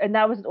and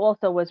that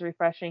was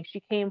refreshing. She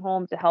came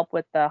home to help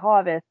with the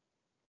harvest.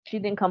 She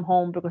didn't come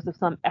home because of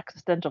some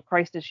existential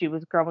crisis she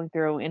was going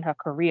through in her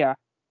career,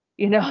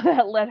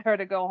 that led her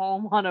to go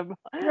home on a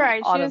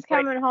Right. She on a was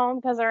break. coming home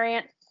because her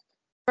aunt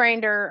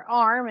sprained her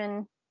arm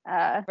and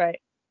Right,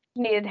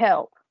 needed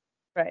help.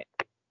 right,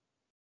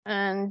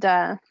 And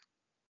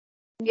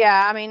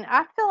yeah, I mean,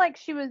 I feel like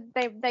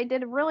they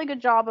did a really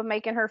good job of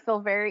making her feel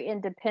very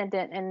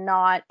independent and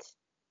not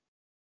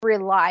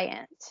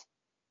reliant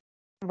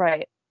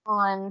right,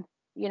 on,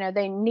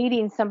 they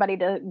needing somebody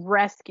to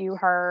rescue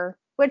her.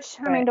 Which,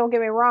 I mean, right. don't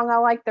get me wrong, I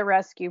like the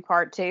rescue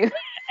part too.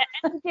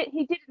 And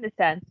he did in a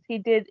sense. He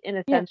did in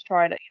a Yeah, sense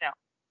try to,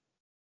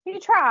 he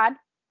tried.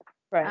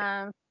 right,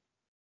 Um,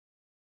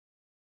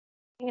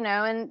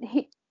 and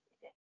he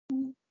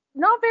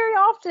not very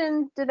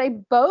often do they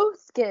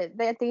both at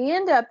the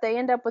end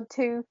up with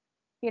two,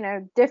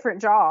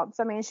 different jobs.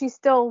 I mean, she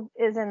still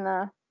is in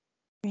the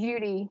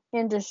beauty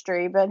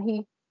industry, but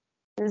he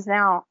is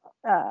now,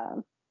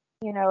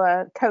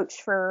 a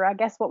coach for, I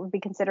guess, what would be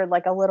considered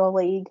like a little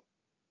league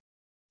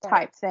right.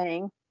 type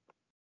thing.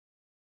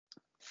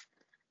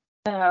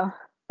 So,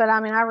 but I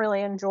mean, I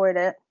really enjoyed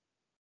it.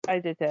 I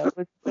did too.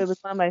 It was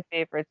one of my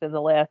favorites in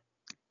the last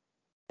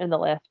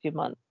few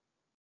months.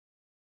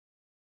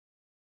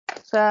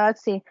 So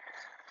let's see.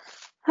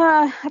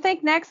 I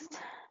think next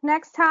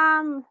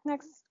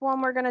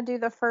one we're gonna do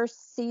the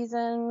first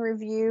season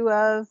review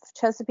of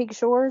Chesapeake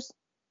Shores.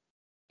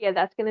 Yeah,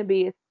 that's gonna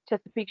be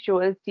Chesapeake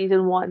Shores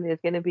season one is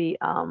gonna be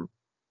a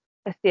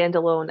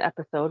standalone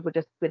episode. We're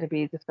just gonna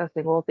be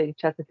discussing all things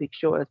Chesapeake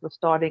Shores. We're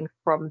starting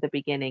from the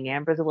beginning.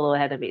 Amber's a little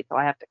ahead of me, so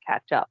I have to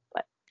catch up.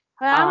 But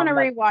Well, I'm gonna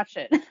that's rewatch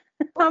it.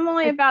 I'm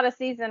only about a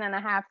season and a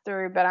half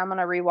through, but I'm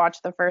gonna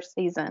rewatch the first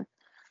season.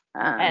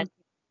 and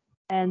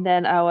and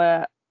then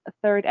our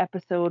third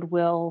episode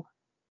will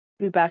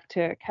be back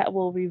to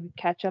we'll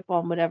catch up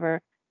on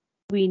whatever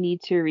we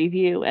need to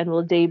review, and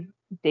we'll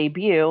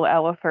debut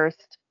our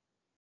first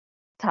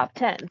top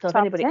 10. So if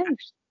Top 10.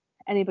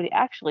 anybody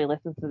actually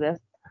listens to this,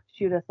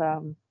 shoot us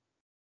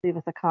leave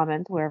us a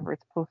comment wherever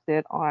it's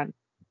posted on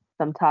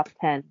some top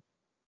 10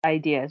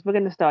 ideas. We're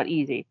gonna start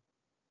easy.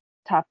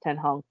 Top 10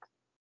 hunks,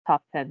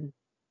 top 10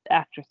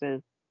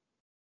 actresses,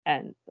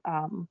 and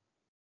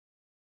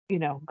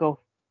go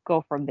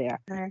from there.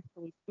 Right.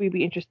 We'd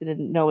be interested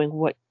in knowing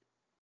what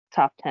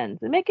top tens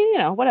and making,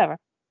 whatever.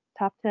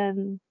 Top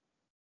 10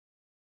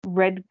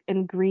 red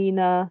and green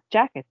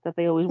jackets that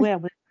they always wear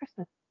with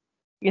Christmas.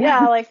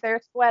 Yeah, like their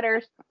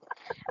sweaters.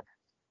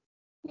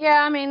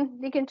 Yeah, I mean,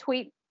 you can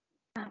tweet,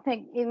 I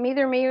think,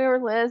 either me or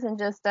Liz, and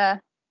just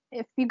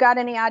if you got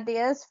any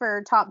ideas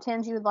for top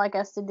tens you would like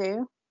us to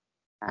do,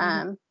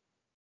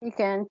 you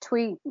can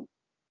tweet.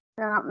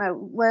 I don't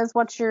know, Liz,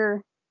 what's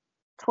your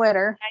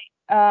Twitter?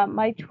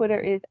 My Twitter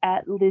is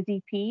at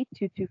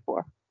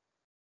LizzieP224.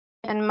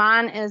 And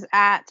mine is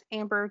at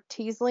Amber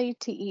Teasley,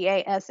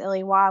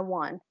 Teasley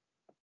 1.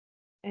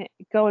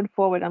 Going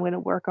forward, I'm going to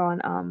work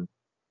on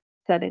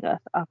setting us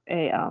up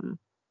a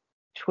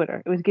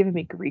Twitter. It was giving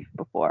me grief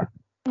before.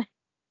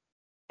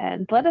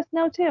 And let us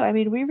know too. I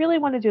mean, we really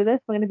want to do this.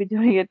 We're going to be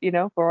doing it,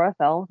 for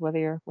ourselves, whether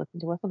you're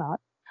listening to us or not.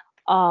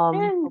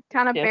 And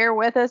kind of bear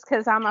with us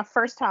because I'm a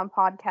first-time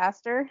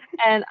podcaster.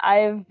 And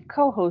I've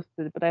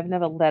co-hosted, but I've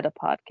never led a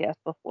podcast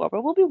before.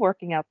 But we'll be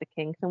working out the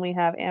kinks, and we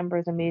have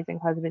Amber's amazing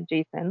husband,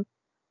 Jason,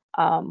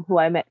 who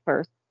I met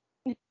first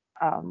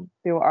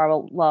through our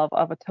love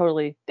of a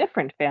totally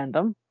different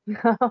fandom,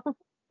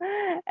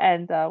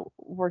 and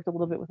worked a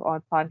little bit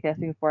on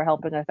podcasting before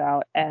helping us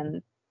out.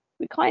 And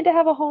we kind of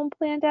have a home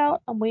planned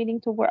out. I'm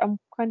waiting to work. I'm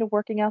kind of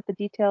working out the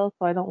details,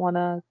 so I don't want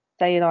to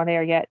say it on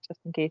air yet, just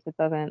in case it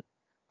doesn't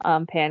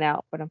pan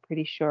out. But I'm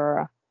pretty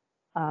sure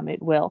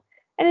it will.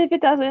 And if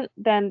it doesn't,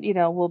 then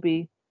we'll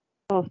be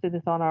posting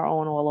this on our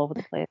own all over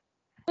the place.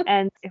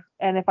 And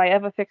if I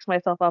ever fix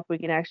myself up, we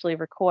can actually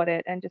record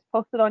it and just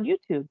post it on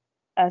YouTube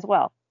as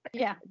well.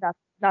 Yeah.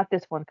 Not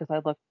this one because I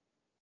look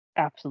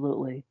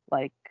absolutely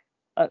like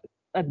a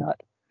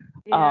nut.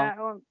 Yeah,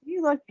 well,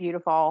 you look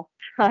beautiful.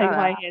 Like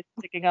my hair's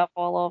sticking up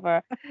all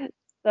over.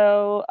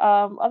 So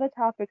other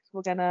topics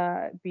we're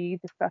gonna be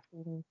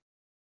discussing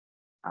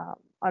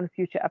on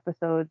future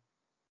episodes.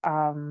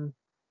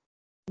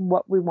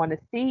 What we want to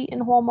see in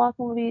Hallmark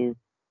movies.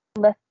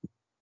 Let's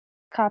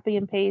copy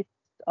and paste.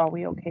 Are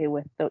we okay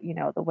with the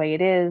way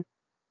it is?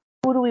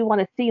 Who do we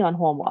want to see on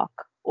Hallmark?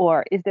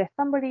 Or is there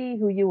somebody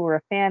who you were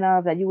a fan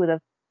of that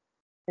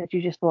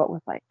you just thought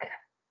was like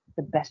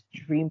the best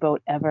dreamboat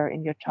ever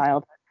in your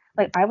childhood?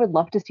 Like I would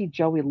love to see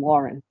Joey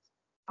Lawrence.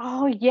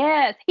 Oh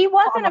yes, he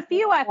was in a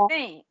few, I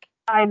think.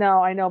 I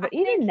know, but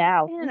even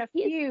now, he's in a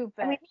few.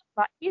 But I mean,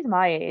 he's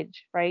my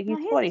age, right? He's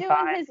 45. He's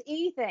doing his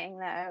E thing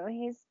though.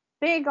 He's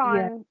big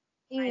on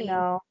E.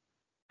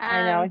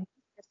 I know.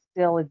 He's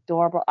still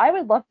adorable. I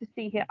would love to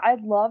see him. I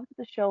loved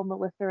the show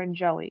Melissa and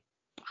Joey.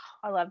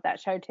 I love that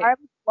show too. I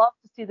would love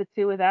to see the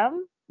two of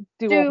them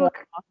do a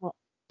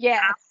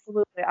Yes.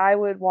 Absolutely. I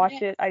would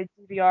watch it. I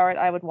DVR it.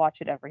 I would watch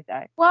it every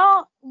day.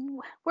 Well,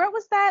 where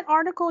was that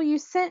article you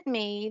sent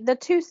me? The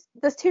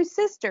two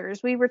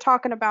sisters. We were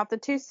talking about the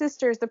two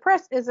sisters. The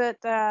press is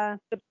it the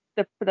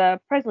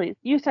Presleys.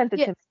 You sent it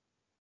to me.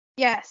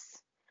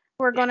 Yes.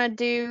 We're gonna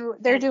do.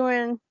 They're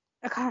doing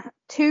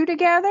two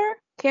together.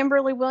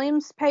 Kimberly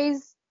Williams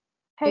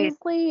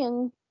Paisley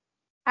and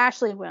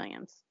Ashley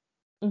Williams.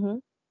 Mm-hmm.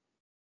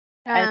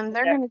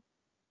 They're gonna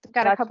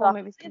got a couple of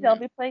movies. They'll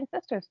be playing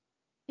sisters.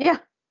 Yeah.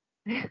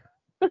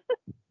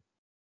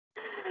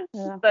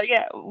 So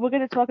yeah, we're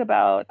gonna talk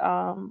about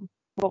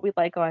what we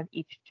like on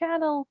each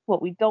channel,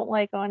 what we don't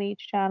like on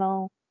each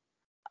channel.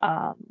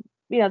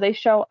 They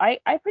show. I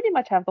pretty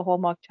much have the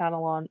Hallmark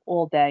channel on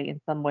all day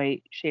in some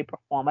way, shape, or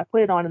form. I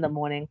put it on in the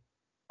morning.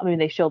 I mean,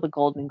 they show the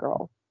Golden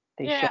Girls.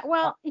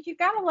 Well, you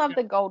gotta love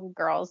the Golden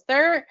Girls.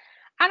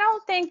 I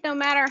don't think no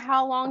matter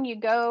how long you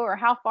go or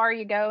how far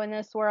you go in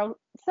this world,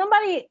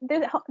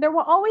 there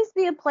will always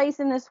be a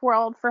place in this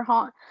world for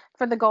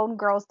the Golden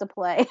Girls to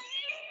play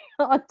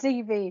on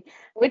TV.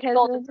 Which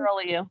Golden Girl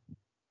are you?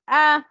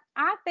 I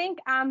think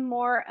I'm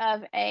more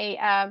of a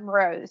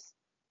Rose.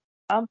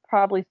 I'm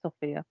probably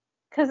Sophia.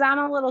 Cause I'm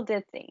a little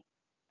ditzy.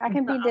 I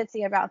can be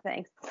ditzy about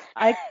things.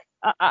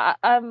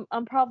 I'm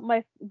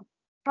probably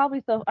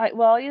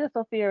either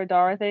Sophia or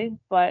Dorothy,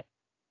 but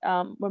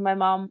when my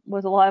mom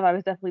was alive, I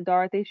was definitely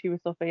Dorothy. She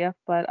was Sophia,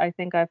 but I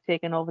think I've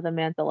taken over the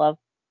mantle of,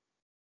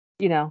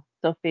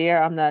 Sophia.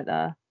 I'm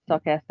that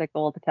sarcastic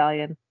old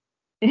Italian.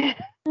 I'm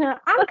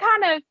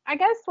kind of, I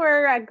guess,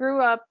 where I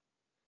grew up.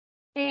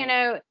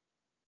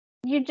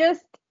 You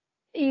just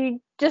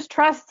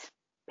trust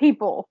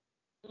people.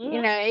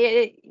 You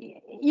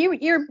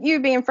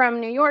being from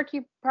New York,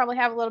 you probably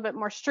have a little bit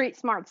more street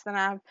smarts than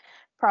I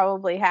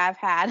probably have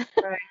had.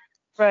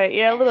 Right.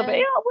 Yeah, a little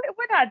bit.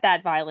 We're not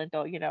that violent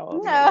though,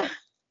 No.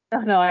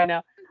 No, I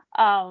know.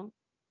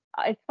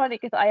 It's funny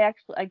because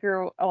I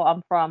grew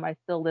up on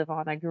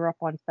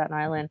Staten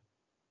Island,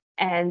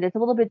 and it's a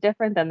little bit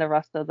different than the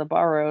rest of the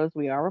boroughs.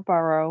 We are a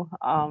borough,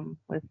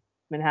 with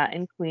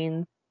Manhattan,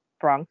 Queens,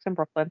 Bronx, and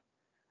Brooklyn.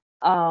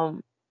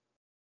 But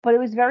it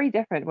was very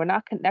different. We're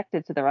not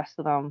connected to the rest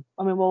of them.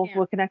 I mean,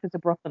 we're connected to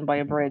Brooklyn by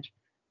a bridge,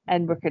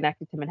 and we're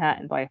connected to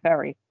Manhattan by a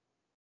ferry.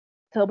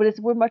 So, but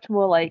we're much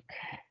more like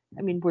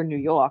I mean, we're New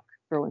York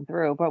through and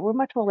through, but we're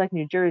much more like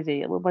New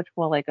Jersey. We're much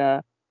more like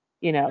a,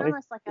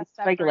 Almost like a it's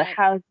regular separate.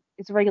 house,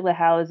 it's regular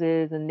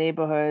houses and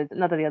neighborhoods.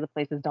 Not that the other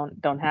places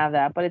don't have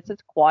that, but it's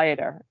just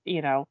quieter.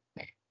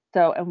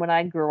 So, and when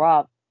I grew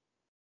up,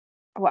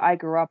 where I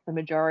grew up, the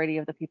majority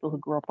of the people who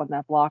grew up on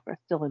that block are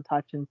still in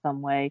touch in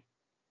some way.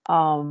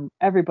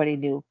 Everybody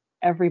knew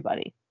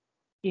everybody,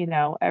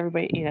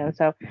 everybody,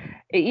 so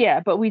yeah,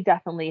 but we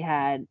definitely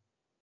had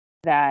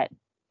that.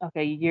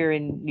 Okay, you're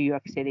in New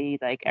York City,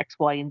 like X,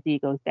 Y, and Z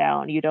goes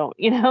down. You don't,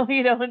 Yeah.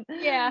 you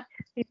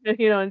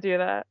don't do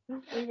that.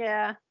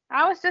 Yeah.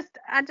 I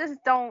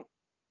just don't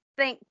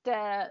think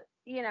that,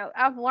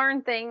 I've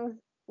learned things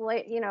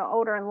late,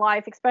 older in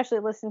life, especially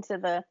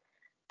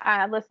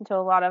I listen to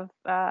a lot of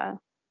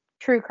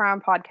true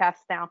crime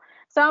podcasts now.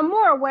 So I'm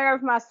more aware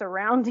of my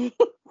surroundings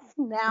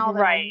now than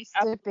I Right, used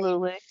to be.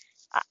 absolutely.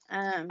 I,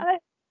 Um,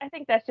 I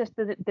think that's just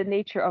the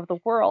nature of the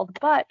world,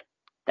 but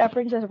that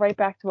brings us right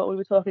back to what we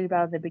were talking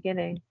about in the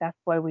beginning. That's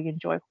why we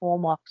enjoy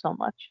Hallmark so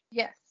much.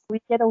 yes. We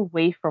get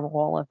away from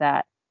all of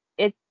that.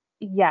 It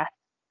Yes,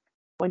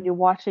 when you're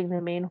watching the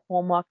main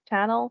Hallmark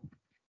channel,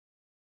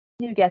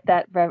 you get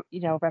that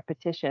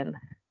repetition,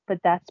 but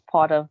that's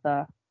part of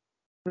the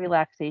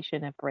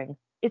relaxation it brings.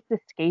 It's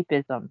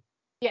escapism.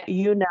 Yes.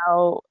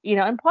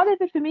 And part of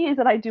it for me is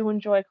that I do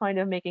enjoy kind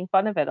of making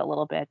fun of it a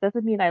little bit.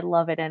 Doesn't mean I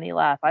love it any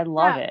less. I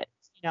love No. it,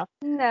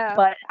 No.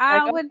 but it's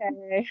like, I would.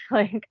 okay,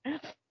 like I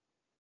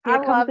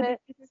here comes love the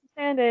it.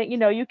 misunderstanding.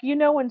 You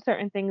know when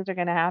certain things are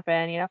gonna happen,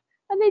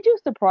 and they do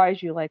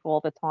surprise you like all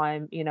the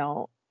time,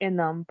 in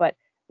them, but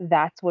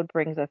that's what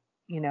brings us,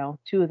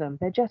 to them.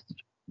 They're just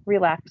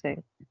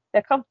relaxing.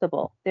 They're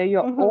comfortable. They're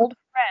your Mhm. old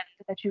friend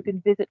that you can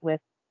visit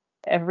with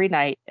every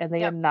night, and they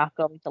are Yep. not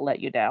going to let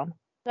you down.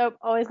 Nope.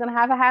 Always gonna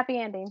have a happy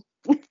ending.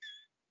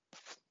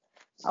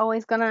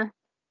 Always gonna,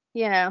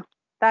 you know.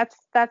 That's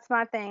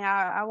my thing.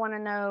 I want to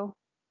know,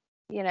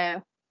 you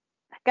know.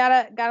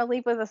 Gotta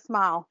leave with a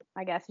smile,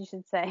 I guess you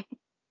should say.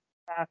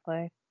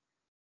 Exactly.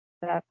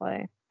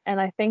 Exactly. And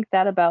I think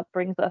that about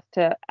brings us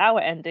to our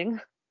ending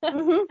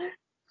Mhm.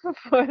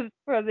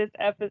 for this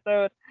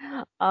episode.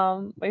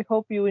 We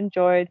hope you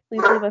enjoyed.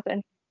 Please leave us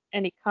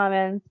any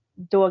comments.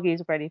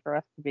 Doggie's ready for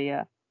us to be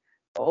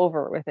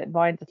over with it.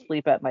 Mine's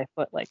asleep at my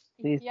foot, like,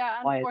 please be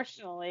Yeah, quiet.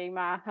 unfortunately,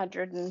 my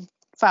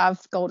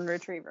 105 golden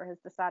retriever has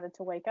decided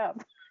to wake up.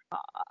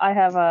 I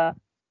have a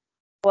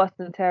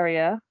Boston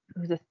Terrier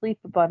who's asleep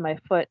by my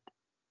foot.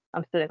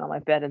 I'm sitting on my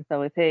bed, and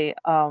so is he.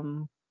 I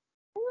don't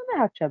know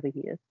how chubby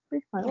he is.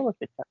 He's fine. A little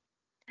bit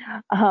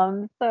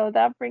chubby. So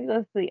that brings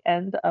us to the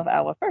end of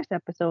our first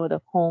episode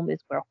of Home is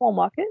Where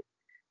Hallmark is.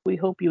 We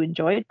hope you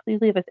enjoyed. Please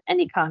leave us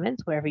any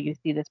comments wherever you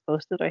see this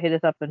posted or hit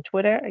us up on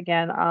Twitter.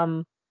 Again,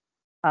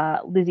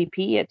 Lizzie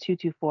P at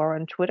 224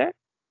 on Twitter,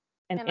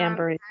 and And I'm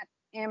Amber, at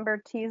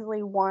Amber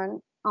Teasley1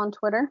 on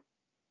Twitter.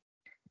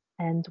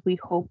 and we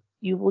hope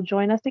you will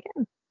join us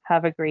again.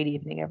 Have a great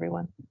evening,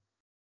 everyone.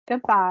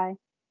 Goodbye.